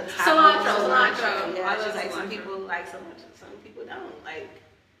Yeah. some kind of Cilantro. Yeah, I she's love like some cilantro. people like cilantro, some people don't. Like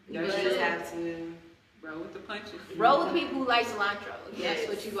you Right. just have to. Roll with the punches. Roll with the people who like cilantro. Yes. That's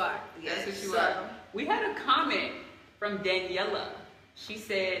what you are. That's what you So- are. We had a comment from Daniela. She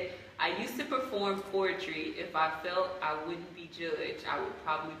said, I used to perform poetry. If I felt I wouldn't be judged, I would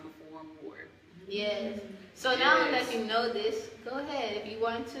probably perform more. Yes. So now Yes. that you know this, go ahead. If you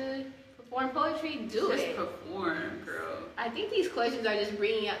want to perform poetry, do Just it. perform, girl. I think these questions are just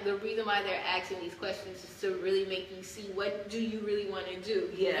bringing out the reason why they're asking these questions is to really make you see what do you really want to do,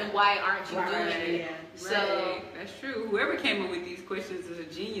 and why aren't you doing it. Yeah. So Right. That's true. Whoever came up with these questions is a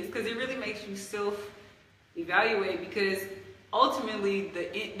genius because it really makes you self-evaluate because ultimately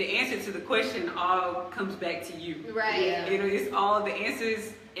the answer to the question all comes back to you. right. Yeah. It's all the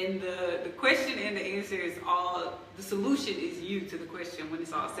answers and the question and the answer is all the solution is you to the question when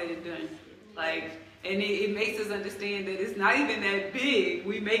it's all said and done. Like, and it makes us understand that it's not even that big.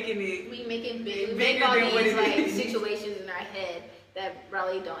 We making it. We make it big. We Bigger make all than what these it like is. situations in our head that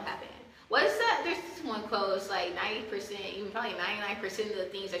really don't happen. What's that? There's this one quote. It's like 90%, even probably 99% of the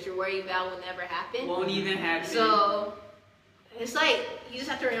things that you're worried about will never happen. Won't even happen. So it's like you just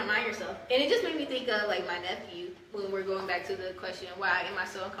have to remind yourself. And it just made me think of like my nephew when we're going back to the question, why am I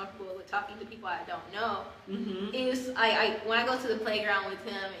so uncomfortable with talking to people I don't know? Mm-hmm. Is I when I go to the playground with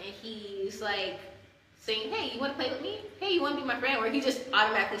him and he's like saying, hey, you want to play with me? Hey, you want to be my friend? Or he just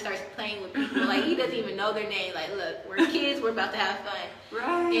automatically starts playing with people. Like he doesn't even know their name. Like, look, we're kids, we're about to have fun.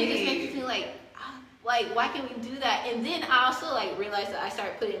 Right. And it just makes me feel like why can we do that? And then I also like realized that I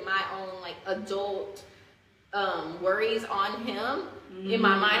started putting my own like adult worries on him. In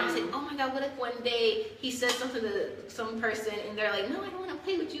my mind, I was like, oh my god, what if one day he says something to some person and they're like, no, I don't want to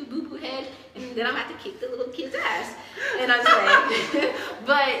play with you, boo boo head, and then I'm gonna have to kick the little kid's ass. And I was like,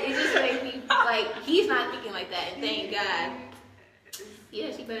 but it just made me like, he's not thinking like that, and thank God.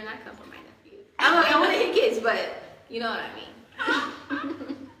 Yeah, she better not come from my nephew. I want to hit kids, but you know what I mean.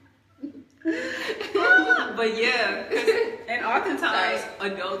 But yeah, and oftentimes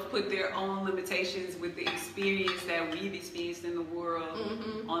adults put their own limitations with the experience that we've experienced in the world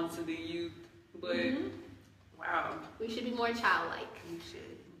onto the youth. But wow, We should be more childlike. you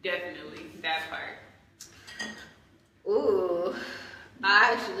should definitely that part. Ooh,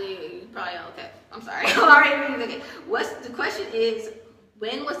 I actually probably okay. I'm sorry. All right, okay. The question is,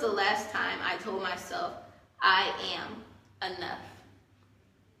 when was the last time I told myself I am enough?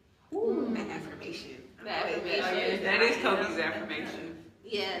 Ooh, that affirmation. That affirmation. Oh, yeah, that is Kobe's affirmation.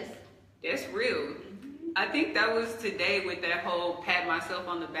 Yes. That's real. I think that was today with that whole pat myself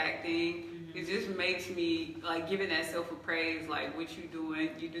on the back thing. It just makes me like giving that self a praise, like what you doing,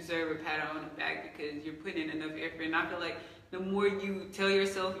 you deserve a pat on the back because you're putting in enough effort. And I feel like the more you tell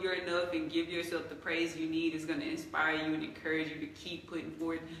yourself you're enough and give yourself the praise you need, is going to inspire you and encourage you to keep putting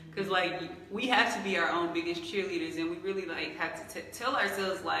forth. Because like we have to be our own biggest cheerleaders, and we really like have to tell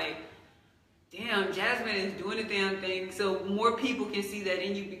ourselves like, damn, Jasmine is doing a damn thing, so more people can see that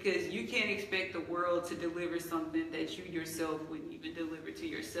in you, because you can't expect the world to deliver something that you yourself wouldn't even deliver to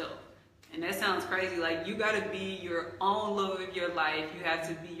yourself. And that sounds crazy. Like, you gotta be your own love of your life. You have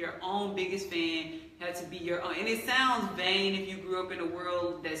to be your own biggest fan. You have to be your own. And it sounds vain if you grew up in a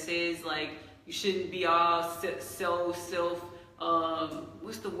world that says like you shouldn't be all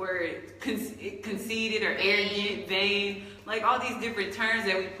what's the word? Conceited or arrogant, vain. Like all these different terms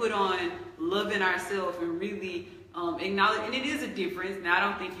that we put on loving ourselves and really acknowledge. And it is a difference. Now, I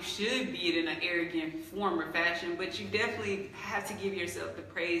don't think you should be it in an arrogant form or fashion, but you definitely have to give yourself the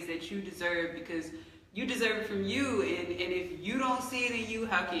praise that you deserve, because you deserve it from you. And if you don't see it in you,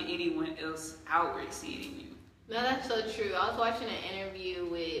 how can anyone else outward see it in you? No, that's so true. I was watching an interview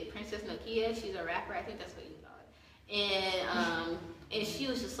with Princess Nokia. She's a rapper. I think that's what you call it. And she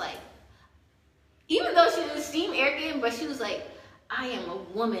was just like, even though she didn't seem arrogant, but she was like, I am a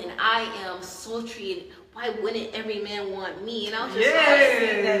woman. I am sultry. Why wouldn't every man want me? And I was just like,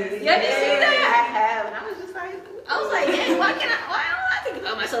 yeah, did you see that? I have, and I was just like, Hey, why don't I think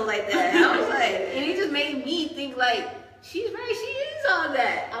about myself like that? I was like, and it just made me think like, she's right, she is all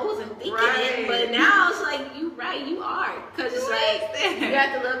that. I wasn't thinking it, but now it's like, you right, you are. Because it's like, you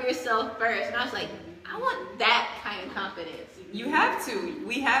have to love yourself first. And I was like, I want that kind of confidence. You have to.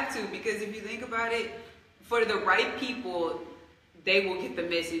 We have to, because if you think about it, for the right people, they will get the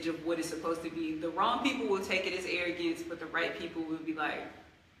message of what it's supposed to be. The wrong people will take it as arrogance, but the right people will be like,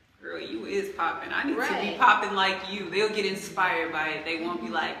 girl, you is popping. I need to be popping like you. They'll get inspired by it. They won't be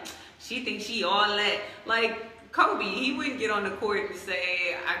like, she thinks she all that. Like Kobe, he wouldn't get on the court and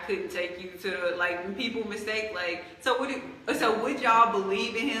say, I couldn't take you to the, like, when people mistake, like, so would y'all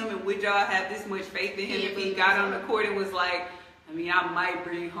believe in him, and would y'all have this much faith in him if he got on the court and was like, I mean, I might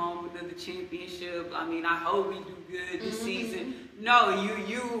bring home another championship. I mean, I hope we do good this season. No,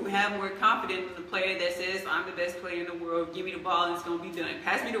 you have more confidence in the player that says, I'm the best player in the world. Give me the ball and it's going to be done.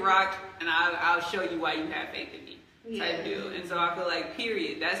 Pass me the rock and I'll show you why you have faith in me, type deal. And so I feel like,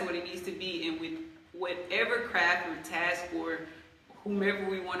 period, that's what it needs to be. And with whatever craft or task or whomever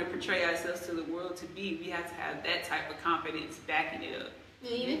we want to portray ourselves to the world to be, we have to have that type of confidence backing it up.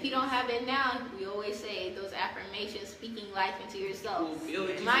 And even if you don't have it now, we always say those affirmations, speaking life into yourself. You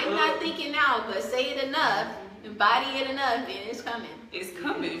might not think it now, but say it enough, embody it enough, and it's coming. It's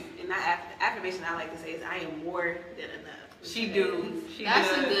coming. And that affirmation I like to say is, I am more than enough. She do.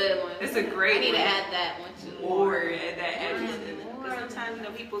 That's a good one. That's a great one. I need to add that one too. More. Add that adjective. Because sometimes, you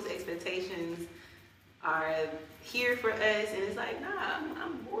know, people's expectations are here for us, and it's like, nah,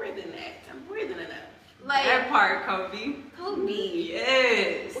 I'm more than that. I'm more than enough. Like that part, Kobe.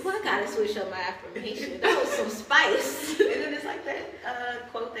 Yes. Well, I gotta switch up my affirmation. That was some spice. And then it's like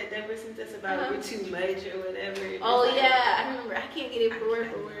that quote that Deborah sent us about we're too much or whatever. Oh like, yeah, I remember. I can't get it for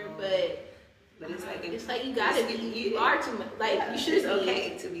word, but it's like you gotta be. You are too much. Like you should. It's be.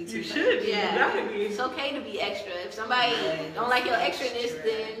 okay to be too much. You should. Yeah. You gotta be. It's okay to be extra. If somebody don't like your extraness,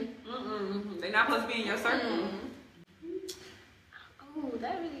 then they're not supposed to be in your circle. Oh,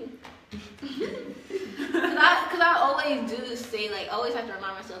 that really. Cause I always do say like always have to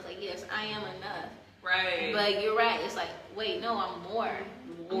remind myself like yes I am enough. Right. But you're right. It's like wait no I'm more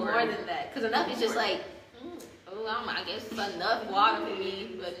than that. Cause enough is just like I guess it's enough water for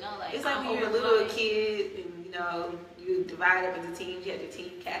me. But no like it's like when you're a little kid and you know you divide up into teams. You had the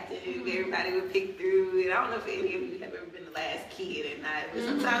team captain. Everybody would pick through. And I don't know if any of you have ever been the last kid or not. But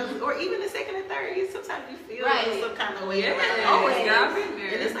sometimes or even the second and third. Sometimes you feel some kind of way. Always got been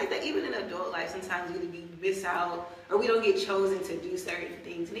there. And it's like that even in adult life. Sometimes we miss out or we don't get chosen to do certain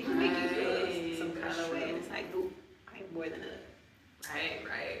things, and it can make you feel some kind of way. And it's like, ooh, I'm more than enough.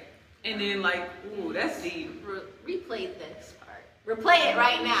 Right. And then like, ooh, that's deep. Replay this part. Replay it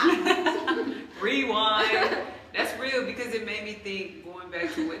right now. Rewind. That's real because it made me think. Going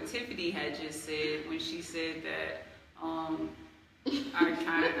back to what Tiffany had just said when she said that. I knew that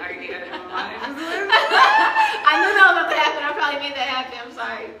was about to happen. I probably made that happen. I'm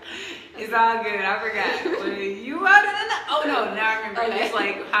sorry. It's all good. I forgot. But you are oh no, now I remember. Okay. It's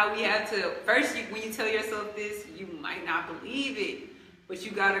like how we have to first. When you tell yourself this, you might not believe it, but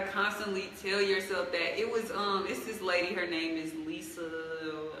you gotta constantly tell yourself that it was. It's this lady. Her name is Lisa.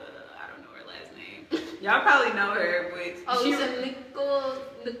 I don't know her last name. Y'all probably know her, but Lisa Nichols.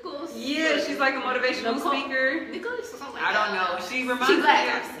 Yeah, she's like a motivational speaker. Nichols or something like I don't know. She reminds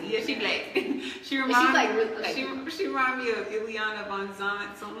me. Yeah, she black. She reminds. She reminds me of Ileana Von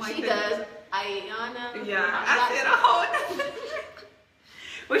Zant, something like that. She does. Ayana. Yeah, I said a whole.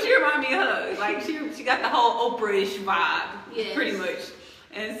 But she reminds me of her. Like she got the whole Oprah-ish vibe, pretty much.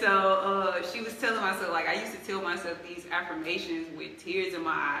 And so she was telling myself, like I used to tell myself these affirmations with tears in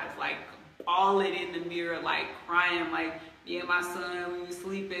my eyes, like bawling in the mirror, like crying, like. Me and my son, we were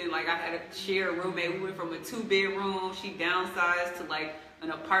sleeping, like I had to share a roommate. We went from a 2-bedroom, she downsized to like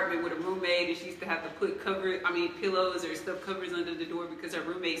an apartment with a roommate, and she used to have to put pillows or stuff covers under the door because her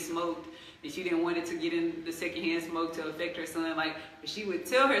roommate smoked and she didn't want it to get in the secondhand smoke to affect her son. Like, but she would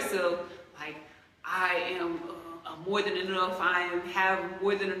tell herself, like, I am more than enough. Have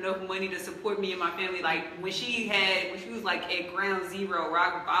more than enough money to support me and my family. Like when she was like at ground zero,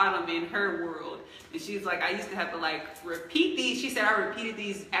 rock bottom in her world. And she's like, I used to have to like repeat these. She said I repeated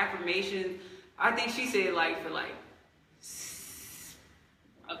these affirmations. I think she said like for like,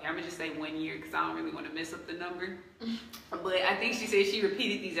 okay, I'm gonna just say 1 year because I don't really want to mess up the number. But I think she said she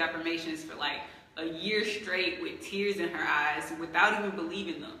repeated these affirmations for like a year straight with tears in her eyes without even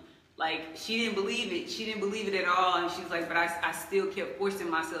believing them. Like she didn't believe it. She didn't believe it at all. And she's like, but I still kept forcing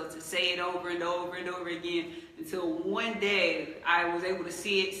myself to say it over and over and over again until one day I was able to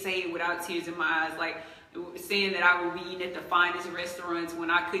say it without tears in my eyes. Like saying that I would be eating at the finest restaurants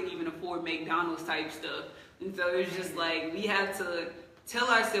when I couldn't even afford McDonald's type stuff. And so it's just like, we have to tell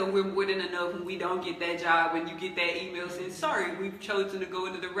ourselves we're more than enough when we don't get that job and you get that email saying, sorry, we've chosen to go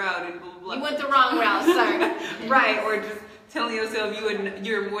into the route and blah, blah, blah. You went the wrong route, sir. Right, or just telling yourself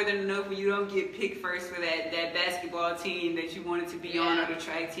you're more than enough when you don't get picked first for that basketball team that you wanted to be on, or the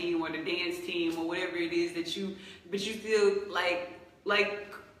track team or the dance team or whatever it is that but you still like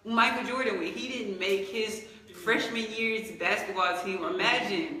Michael Jordan, when he didn't make his freshman year's basketball team.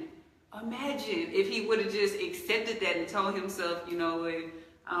 Imagine if he would have just accepted that and told himself, you know what,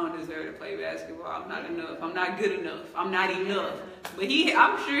 I don't deserve to play basketball. I'm not enough. I'm not good enough. I'm not enough. But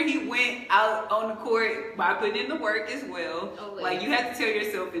I'm sure he went out on the court by putting in the work as well. Like you have to tell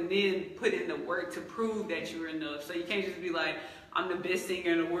yourself and then put in the work to prove that you're enough. So you can't just be like, I'm the best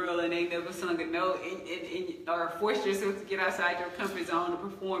singer in the world and ain't never sung a note, or force yourself to get outside your comfort zone to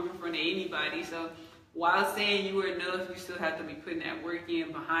perform in front of anybody. So while saying you are enough, you still have to be putting that work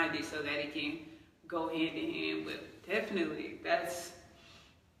in behind it so that it can go hand in hand. But definitely, that's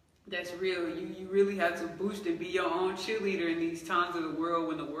real. You really have to boost and be your own cheerleader in these times of the world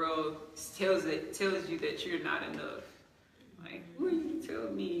when the world tells you that you're not enough. Like, who are you to tell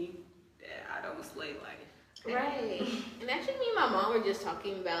slay life. Right. And actually, me and my mom were just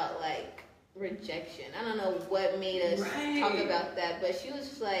talking about like rejection. I don't know what made us talk about that, but she was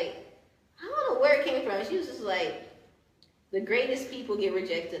just like, I don't know where it came from. She was just like, the greatest people get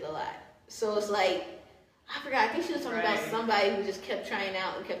rejected a lot. So it's like, I forgot. I think she was talking about somebody who just kept trying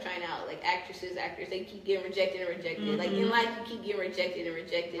out and kept trying out. Like actors, they keep getting rejected and rejected. Mm-hmm. Like in life, you keep getting rejected and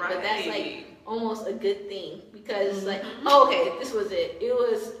rejected. Right. But that's like almost a good thing because it's like, oh, okay, this was it. It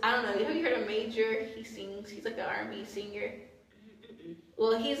was, I don't know. Have you heard of Major? He sings. He's like an R&B singer.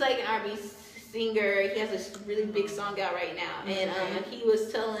 Well, he's like an R&B singer. He has this really big song out right now, and he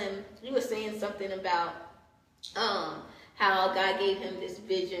was saying something about how God gave him this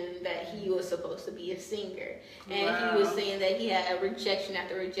vision that he was supposed to be a singer. And he was saying that he had a rejection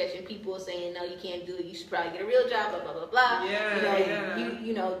after rejection. People were saying, no, you can't do it. You should probably get a real job, blah, blah, blah, blah.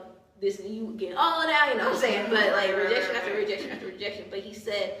 You know, you get old now, you know what I'm saying? But like rejection after rejection after rejection. But he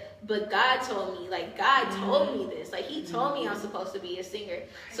said, but God told me, like God told me this. Like he told me I'm supposed to be a singer.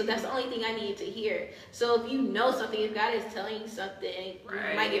 So that's the only thing I needed to hear. So if you know something, if God is telling you something,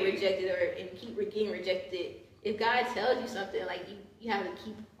 you might get rejected and keep getting rejected. If God tells you something, like you have to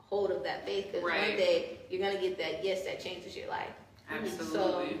keep hold of that faith because one day you're going to get that yes that changes your life.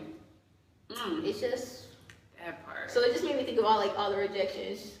 Absolutely. So it's just that part. So it just made me think of all the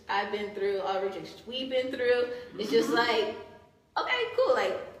rejections I've been through, all the rejections we've been through. It's just like, okay, cool.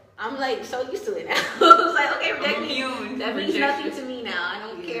 Like I'm like so used to it now. It's like, okay, reject me. That means nothing to me now. I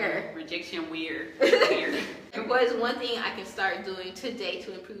don't care. Rejection weird. And what is one thing I can start doing today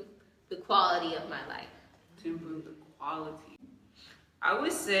to improve the quality of my life? To improve the quality, I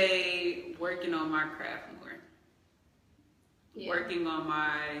would say working on my craft more. Working on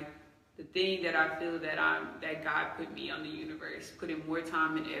the thing that I feel that God put me on the universe, putting more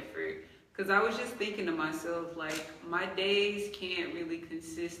time and effort. Because I was just thinking to myself, like, my days can't really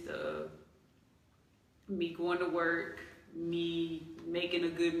consist of me going to work, me making a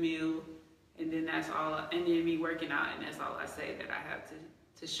good meal, and then that's all, and then me working out, and that's all I say that I have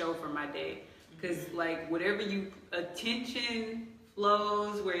to show for my day. Because, like, whatever attention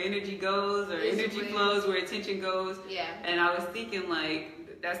flows where energy goes, or energy flows where attention goes. Yeah. And I was thinking,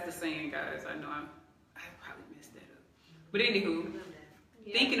 like, that's the saying, guys. I know I probably messed that up. But anywho,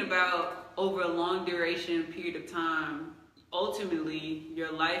 thinking about over a long duration period of time, ultimately,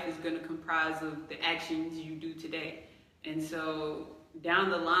 your life is going to comprise of the actions you do today. And so,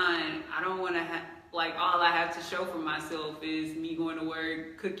 down the line, I don't want to like all I have to show for myself is me going to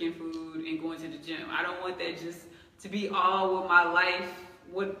work, cooking food, and going to the gym. I don't want that just to be all what my life,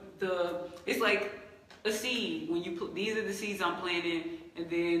 it's like a seed. When you put, these are the seeds I'm planting, and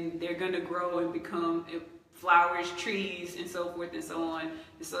then they're gonna grow and become flowers, trees, and so forth and so on.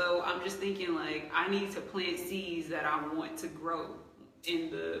 And so I'm just thinking like, I need to plant seeds that I want to grow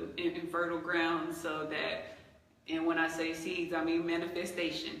in fertile ground so that, and when I say seeds, I mean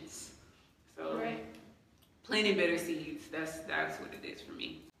manifestations. So, planting better seeds, that's what it is for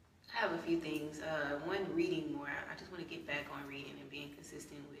me. I have a few things. One, reading more. I just want to get back on reading and being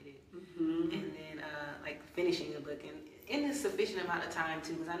consistent with it. And then, like, finishing a book in a sufficient amount of time,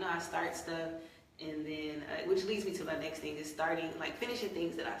 too, because I know I start stuff, and then, which leads me to my next thing, is finishing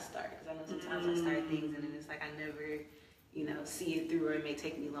things that I start, because I know sometimes I start things, and then it's like I never, see it through, or it may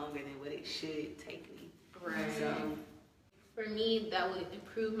take me longer than what it should take me. Right. So, for me, that would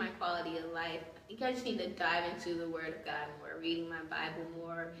improve my quality of life. I think I just need to dive into the Word of God more, reading my Bible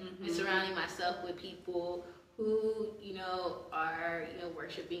more, and surrounding myself with people who, are,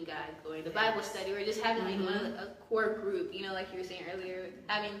 worshiping God, going to Bible study, or just having a core group, like you were saying earlier,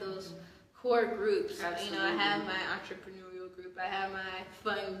 having those core groups. Absolutely. I have my entrepreneurial group, I have my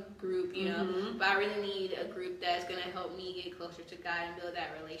fun group, but I really need a group that's going to help me get closer to God and build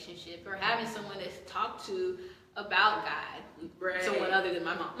that relationship, or having someone to talk to about God, someone other than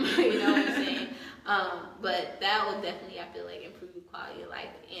my mom, you know what I'm saying? But that will definitely, I feel like, improve quality of life,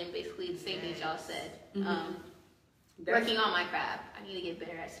 and basically the same thing y'all said. Working on my craft. I need to get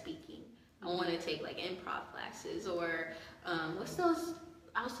better at speaking. I want to take like improv classes, or what's those?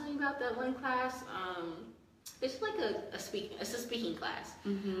 I was telling you about that one class. It's like a speaking class,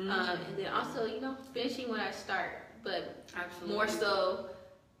 and then also finishing what I start, but more so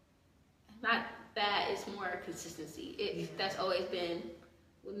not. That is more consistency. That's always been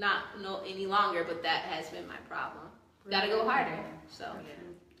not any longer, but that has been my problem. Gotta go harder. So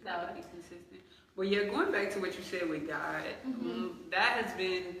gotta be consistent. Well, going back to what you said with God, that has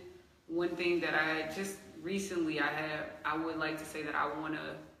been one thing that I just recently I would like to say that I want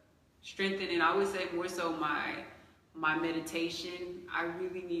to strengthen, and I would say more so my meditation. I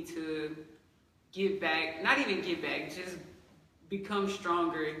really need to give back, not even give back, just become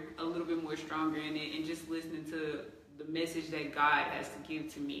stronger, a little bit more stronger in it, and just listening to the message that God has to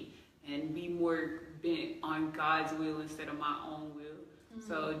give to me, and be more bent on God's will instead of my own will.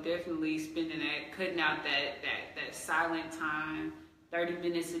 So definitely spending that, cutting out that silent time, 30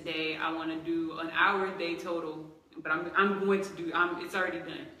 minutes a day. I want to do an hour a day total, but I'm going to do, it's already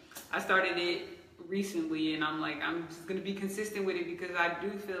done. I started it recently, and I'm just going to be consistent with it, because I do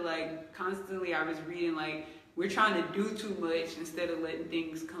feel like constantly I was reading, like, we're trying to do too much instead of letting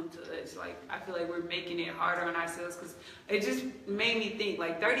things come to us. Like, I feel like we're making it harder on ourselves, because it just made me think,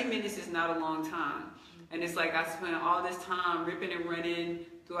 like, 30 minutes is not a long time. And it's like I spend all this time ripping and running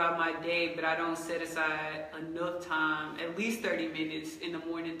throughout my day, but I don't set aside enough time, at least 30 minutes in the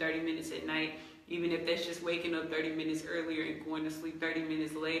morning, 30 minutes at night, even if that's just waking up 30 minutes earlier and going to sleep 30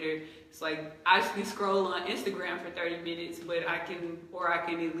 minutes later. It's like I can scroll on Instagram for 30 minutes, but I can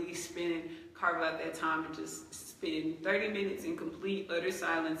at least carve out that time and just spend 30 minutes in complete, utter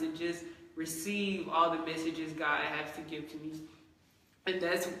silence and just receive all the messages God has to give to me. And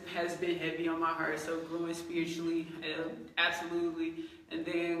that has been heavy on my heart. So growing spiritually, absolutely. And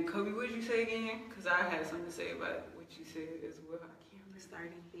then, Kobe, what did you say again? Because I had something to say about what you said as well. I can't remember.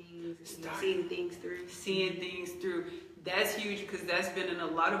 Starting things, seeing things through. Seeing things through. That's huge, because that's been in a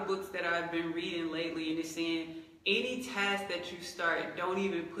lot of books that I've been reading lately. And it's saying any task that you start, don't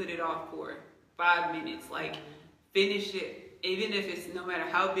even put it off for 5 minutes. Like, finish it, even if it's no matter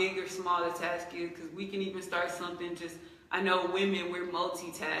how big or small the task is, because we can even start something just, I know women, we're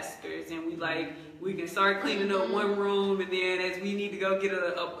multitaskers, and we can start cleaning up one room, and then as we need to go get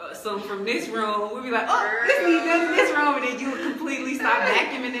something from this room, we'll be like, oh, this needs to in this room, and then you would completely stop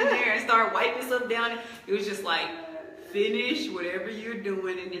vacuuming in there and start wiping stuff down. It was just like, finish whatever you're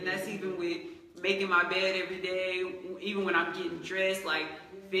doing, and then that's even with making my bed every day, even when I'm getting dressed, like,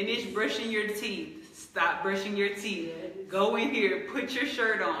 finish brushing your teeth. Stop brushing your teeth. Go in here, put your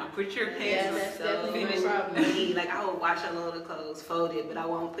shirt on, put your pants on. That's definitely my problem. Like, I will wash a load of clothes, fold it, but I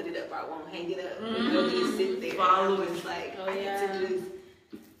won't put it up, I won't hang it up. It'll just sit there. Follow it. Like, I get to just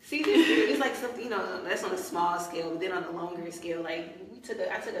see this. It's like something, that's on a small scale, but then on a longer scale, like,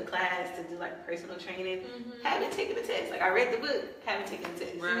 I took a class to do like personal training. Haven't taken a test. Like, I read the book, haven't taken a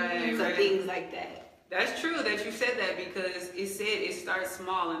test. Right. So things like that. That's true that you said that, because it said it starts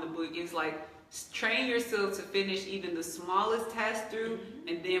small in the book. It's like, train yourself to finish even the smallest task through,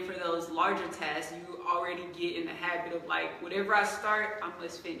 and then for those larger tasks, you already get in the habit of, like, whatever I start, I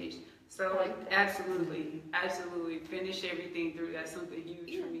must finish. So absolutely finish everything through. That's something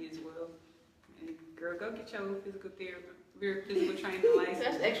huge for me as well. And girl, go get your physical training license.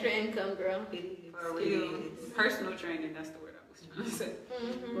 That's extra income, girl. For real. Personal training, that's the word I was trying to say.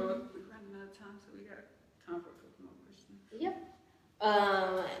 Well, we're running out of time, so we got time for a couple more questions. Yep.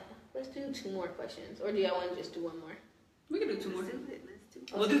 Let's do 2 more questions. Or do y'all want to just do 1 more? We can do 2 more. Let's do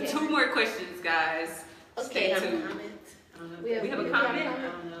it. We'll do 2 more questions, guys. Okay. Stay tuned. We have a comment? I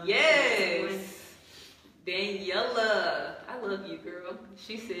don't know. Yes. Daniela. I love you, girl.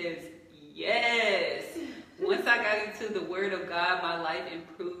 She says, yes. Once I got into the Word of God, my life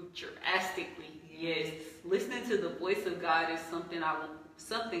improved drastically. Yes. Listening to the voice of God is something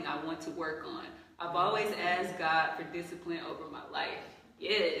I want to work on. I've always asked God for discipline over my life.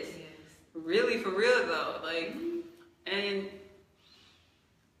 Yes. Really, for real though. Like, and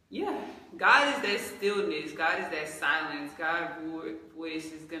yeah, God is that stillness. God is that silence. God's voice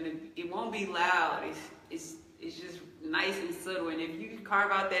is it won't be loud. It's just nice and subtle. And if you can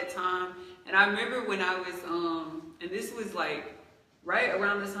carve out that time, and I remember when I was, and this was like right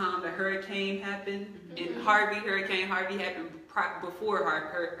around the time the hurricane happened, and Hurricane Harvey happened before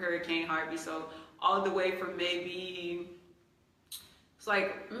Hurricane Harvey. So all the way from maybe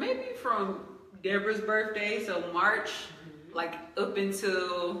from Deborah's birthday, so March, like up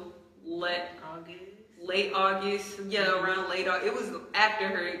until late August. Yeah, around late August. It was after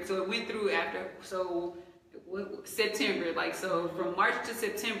her, so it went through after. So September, so from March to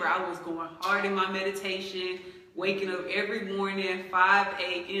September, I was going hard in my meditation, waking up every morning, 5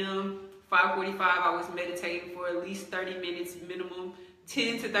 a.m., 5:45. I was meditating for at least 30 minutes minimum.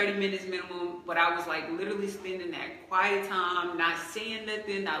 10 to 30 minutes minimum, but I was like literally spending that quiet time, not saying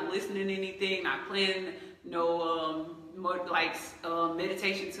nothing, not listening to anything, not playing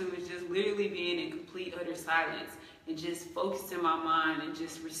meditation tunes, just literally being in complete utter silence and just focusing my mind and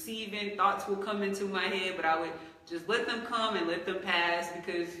just receiving. Thoughts will come into my head, but I would just let them come and let them pass,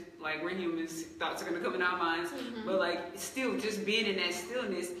 because like we're humans, thoughts are gonna come in our minds, but like still just being in that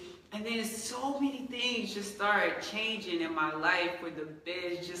stillness. And then so many things just started changing in my life for the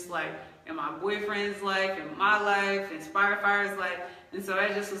best, just like in my boyfriend's life, in my life, in Inspire Fire's life. And so I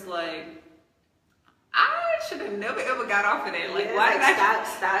just was like, I should have never ever got off of that. Like, yeah, why like did I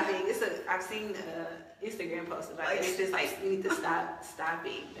stopping. I've seen Instagram post about it. It's just like you need to stop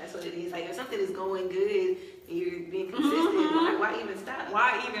stopping. That's what it is. Like if something is going good and you're being consistent, why even stop?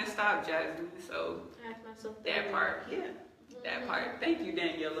 Why even stop, Jasmine? So I ask myself that part. Yeah. That part. Thank you,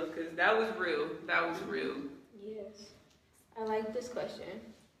 Daniela, because that was real. That was real. Yes. I like this question.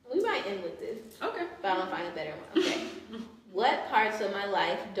 We might end with this. Okay. But I don't find a better one. Okay. What parts of my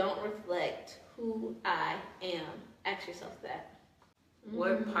life don't reflect who I am? Ask yourself that.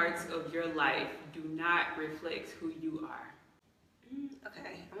 What parts of your life do not reflect who you are?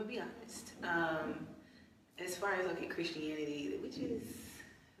 Okay, I'm gonna be honest. As far as Christianity, which is,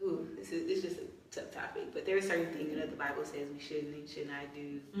 it's just a tough topic. But there are certain things the Bible says we shouldn't and should not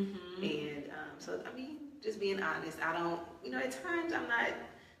do. Mm-hmm. And so I mean, just being honest, I don't. At times I'm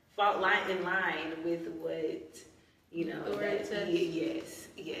not in line with what The word says. Yes.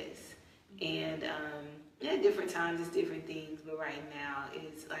 And at different times it's different things, but right now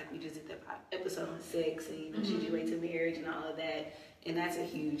it's like we just did that episode on sex and should you wait to marriage and all of that, and that's a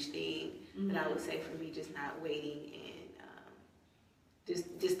huge thing that I would say for me, just not waiting and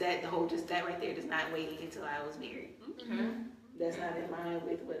just that right there, just not waiting until I was married. Okay. That's not in line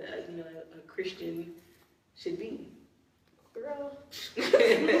with what a Christian should be. Girl. You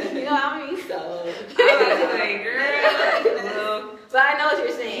know what I mean? So I was like, girl. But I know what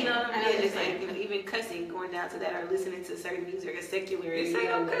you're saying. You know what I I know mean? what It's you're like, saying. even cussing, going down to that, or listening to certain music or secular, They say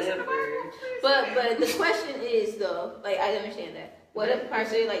don't cuss in the Bible. But the question is though, like I understand that. What if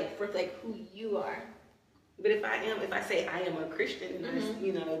parts of your life reflect who you are? But if I say I am a Christian, and I,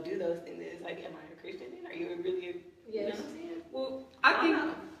 do those things, it's like, am I a Christian? Are you really a, you know what I'm saying? Well, I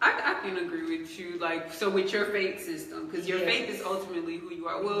can agree with you. Like, so with your faith system, because your faith is ultimately who you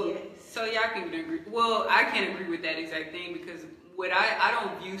are. Well, so yeah, I can agree. Well, I can't agree with that exact thing because what I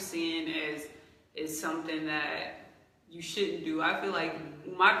don't view sin as something that you shouldn't do. I feel like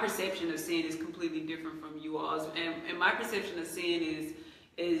my perception of sin is completely different from you all's, and my perception of sin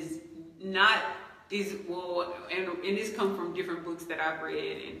is this come from different books that I've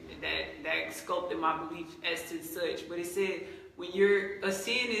read and that sculpted my belief as to such. But it said when a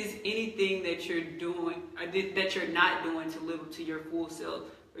sin is anything that you're doing or that you're not doing to live up to your full self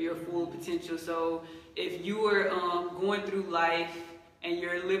or your full potential. So if you are going through life and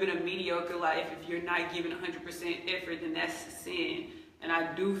you're living a mediocre life, if you're not giving 100% effort, then that's sin. And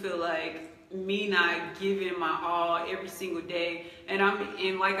I do feel like me not giving my all every single day, and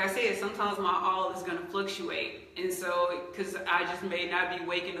like I said, sometimes my all is gonna fluctuate, and so because I just may not be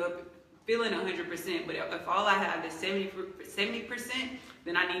waking up feeling 100%, but if all I have is 70%,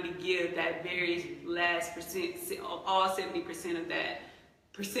 then I need to give that very last percent, all 70% of that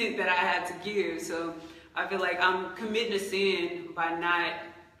percent that I have to give. So I feel like I'm committing to sin by not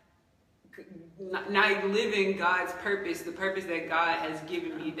living God's purpose, the purpose that God has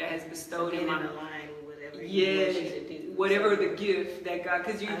given me, that has bestowed in my life. Whatever the gift that God,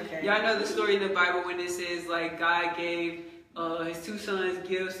 because y'all know the story in the Bible when it says like God gave his two sons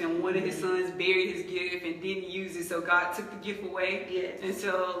gifts and one of his sons buried his gift and didn't use it, so God took the gift away. Yes. And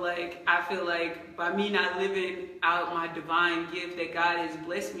so like I feel like by me not living out my divine gift that God has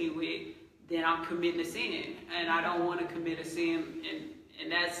blessed me with, then I'm committing to sin, and I don't want to commit a sin,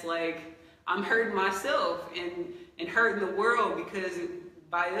 and that's like I'm hurting myself and hurting the world, because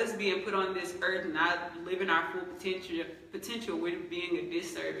by us being put on this earth and not living our full potential, we're being a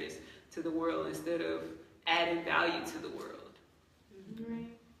disservice to the world instead of adding value to the world.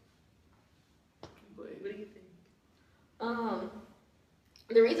 Right. What do you think?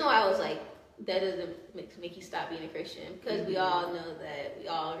 The reason why I was like, that doesn't make you stop being a Christian, because we all know that we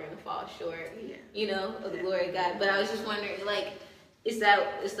all are going to fall short, of the glory of God. But I was just wondering, like, is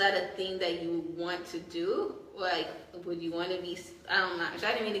that a thing that you want to do? Like, would you want to be? I don't know. I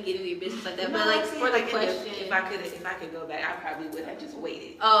didn't mean to get into your business like that, but like for the question, if I could go back, I probably would have just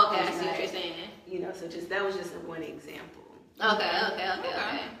waited. Oh, okay. I see what you're saying. So that was just one example. Okay.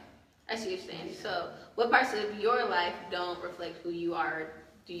 I see what you're saying. So, what parts of your life don't reflect who you are?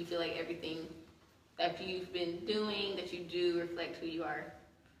 Do you feel like everything that you've been doing, that you do, reflect who you are?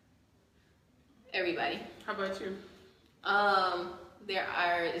 Everybody. How about you?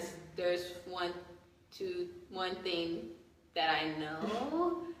 There's one thing that I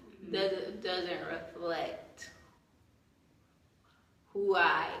know doesn't reflect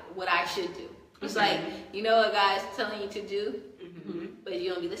what I should do. It's like, what God's telling you to do, but you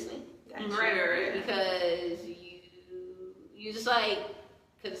don't be listening. Right. Because you just like,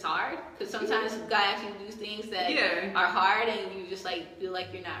 because it's hard. Because sometimes God actually do things that are hard, and you just like feel like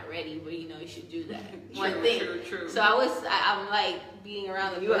you're not ready, but you know you should do that one thing. True. So I'm like beating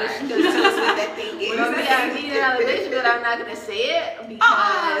around the bush. That thing is. I'm beating around the bush, but I'm not gonna say it because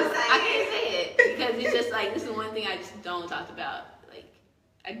I can't say it because it's just like this is one thing I just don't talk about. Like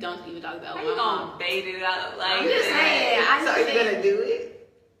I don't even talk about. How you gonna bait it up? Like I'm just saying. So are you gonna do it?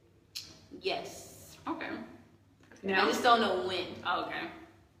 Yes. Okay. I just don't know when. Okay.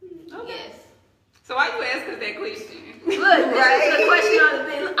 Yes. So why you ask us that question? Look, this is the question on the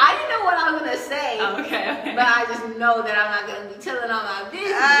thing. I didn't know what I was gonna say. Okay. But I just know that I'm not gonna be telling all my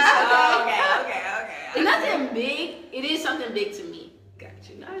business. Okay. It's nothing big. It is something big to me. Got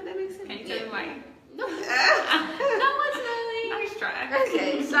you. No, that makes sense. Can you tell me why? No. No one's really. Nice try.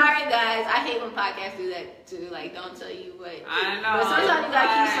 Okay, sorry guys. I hate when podcasts do that too. Like, don't tell you what. I know. But sometimes you gotta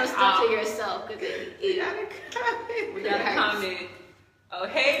keep some stuff to yourself because we got a comment. Oh,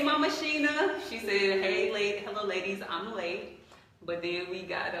 hey, Mama Sheena. She said, hello, ladies. I'm late. But then we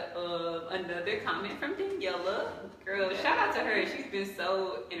got another comment from Daniela. Girl, shout out to her. She's been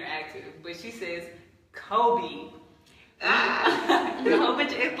so interactive. But she says, Kobe. With a whole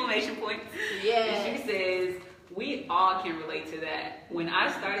bunch of exclamation points. Yeah. And she says, we all can relate to that. When I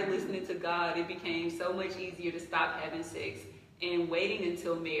started listening to God, it became so much easier to stop having sex and waiting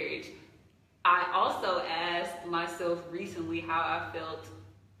until marriage. I also asked myself recently how I felt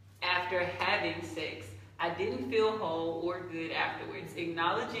after having sex. I didn't feel whole or good afterwards.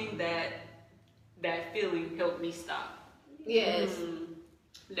 Acknowledging that feeling helped me stop. Yes.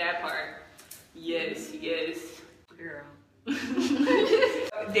 That part. Yes. Girl.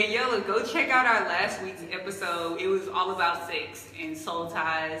 Daniela, go check out our last week's episode. It was all about sex and soul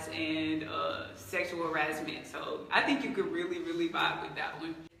ties and sexual harassment. So I think you could really, really vibe with that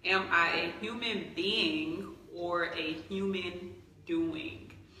one. Am I a human being or a human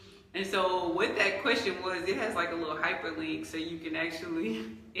doing? And so what that question was, it has like a little hyperlink so you can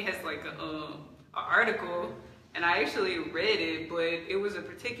actually, it has like a article, and I actually read it, but it was a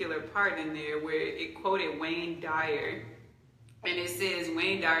particular part in there where it quoted Wayne Dyer. And it says,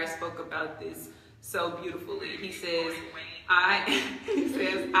 Wayne Dyer spoke about this so beautifully. He says, I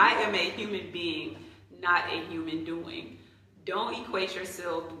am a human being, not a human doing. Don't equate your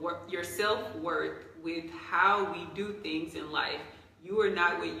self-worth with how we do things in life. You are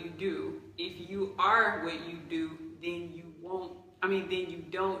not what you do. If you are what you do, then you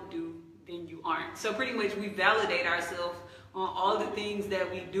don't do, then you aren't. So pretty much we validate ourselves on all the things that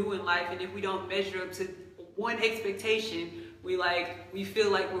we do in life, and if we don't measure up to one expectation, we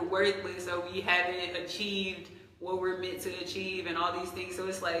feel like we're worthless or we haven't achieved what we're meant to achieve and all these things. So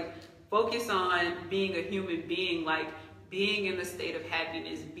it's like, focus on being a human being, like being in the state of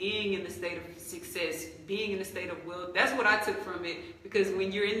happiness, being in the state of success, being in the state of wealth. That's what I took from it, because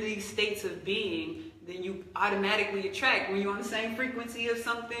when you're in these states of being, then you automatically attract. When you're on the same frequency of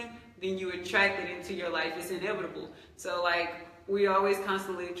something, then you attract it into your life. It's inevitable. So like, we always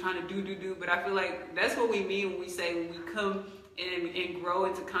constantly trying to do, but I feel like that's what we mean when we say when we come and grow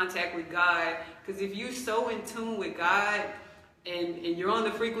into contact with God. Because if you're so in tune with God, and you're on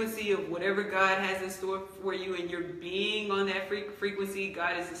the frequency of whatever God has in store for you, and you're being on that frequency,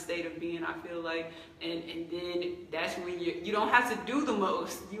 God is a state of being, I feel like, and then that's when you don't have to do the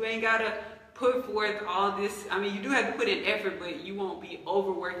most. You ain't gotta put forth all this. I mean, you do have to put in effort, but you won't be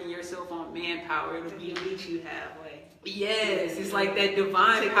overworking yourself on manpower. It'll be meet you halfway. Yes, it's like that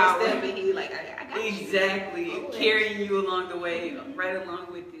divine power. Step and he like, I got you. Exactly, carrying you along the way, right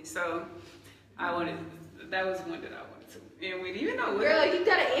along with it. So that was one that I wanted to. And we didn't even know. Girl, you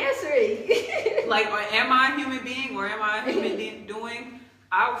gotta answer it. Like, am I a human being or am I a human doing?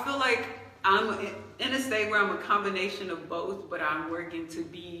 I feel like I'm in a state where I'm a combination of both, but I'm working to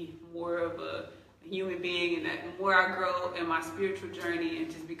be more of a human being, and that the more I grow in my spiritual journey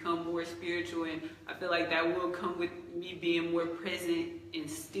and just become more spiritual, and I feel like that will come with me being more present in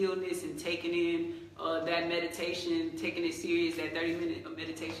stillness and taking in that meditation, taking it serious, that 30-minute of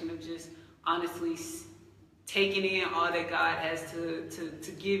meditation of just honestly taking in all that God has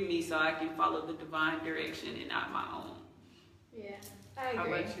to give me so I can follow the divine direction and not my own. Yeah, I agree. How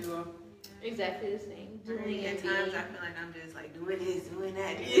about you? Exactly the same. At times I feel like I'm just like doing this, doing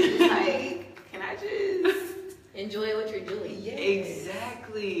that. It's like, can I just enjoy what you're doing? Yeah.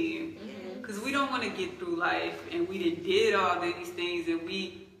 Exactly. Because we don't want to get through life and we did all these things and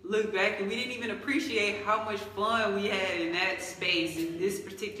we look back and we didn't even appreciate how much fun we had in that space in this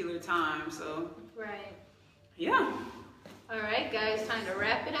particular time. So right. Yeah. All right, guys, time to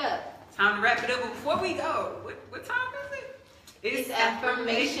wrap it up. Time to wrap it up. But before we go, what time is it? It's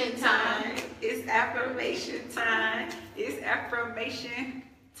affirmation time. It's affirmation time. It's affirmation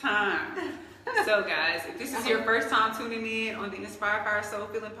time. So guys, if this is your first time tuning in on the Inspired Fire Soul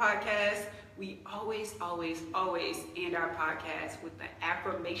Feeling podcast, we always end our podcast with the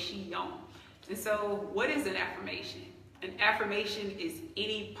affirmation. And so what is an affirmation? An affirmation is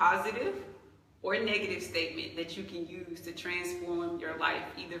any positive or negative statement that you can use to transform your life,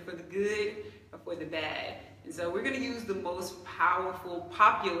 either for the good or for the bad. And so we're going to use the most powerful,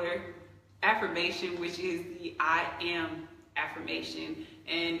 popular affirmation, which is the I am affirmation.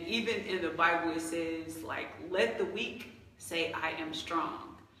 And even in the Bible, it says, like, let the weak say I am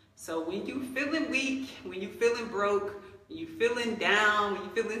strong. So when you feeling weak, when you feeling broke, when you feeling down, when you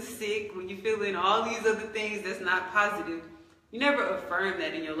feeling sick, when you feeling all these other things that's not positive, you never affirm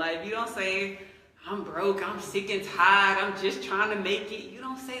that in your life. You don't say, I'm broke, I'm sick and tired, I'm just trying to make it. You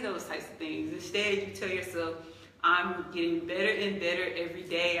don't say those types of things. Instead, you tell yourself, I'm getting better and better every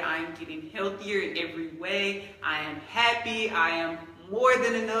day. I'm getting healthier in every way. I am happy. I am more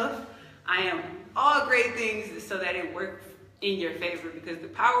than enough. I am all great things so that it works in your favor, because the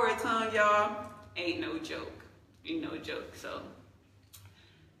power of tongue, y'all, ain't no joke. Ain't no joke. So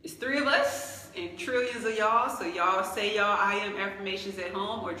it's 3 of us and trillions of y'all. So y'all say y'all I am affirmations at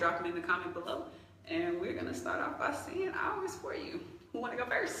home or drop them in the comment below. And we're going to start off by saying ours for you. Who want to go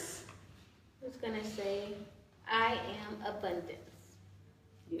first? Who's going to say, I am abundance?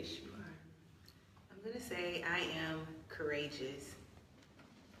 Yes, you are. I'm going to say I am courageous.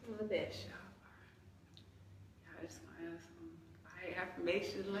 A little bit. I just want to have some fire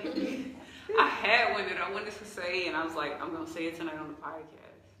affirmations lately. I had one that I wanted to say, and I was like, I'm going to say it tonight on the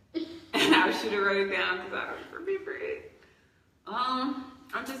podcast. And I should have wrote it down because I don't remember it.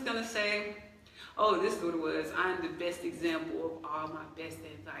 I'm just going to say, oh, this is what it was. I'm the best example of all my best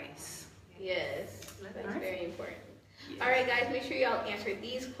advice. Yes, that's Right. very important. Yes. All right, guys, make sure y'all answer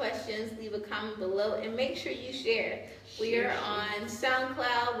these questions. Leave a comment below and make sure you share. We are on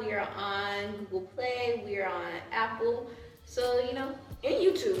SoundCloud. We are on Google Play. We are on Apple. So, and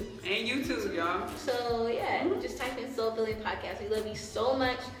YouTube. And YouTube, y'all. So, yeah, just type in Soul Filling Podcast. We love you so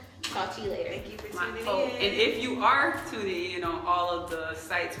much. Talk to you later. Thank you for My tuning fault. in. And if you are tuning in on all of the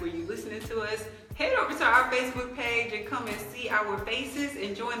sites where you're listening to us, head over to our Facebook page and come and see our faces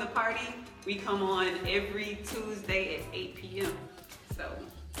and join the party. We come on every Tuesday at 8 p.m. So,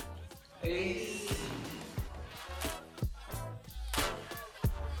 peace.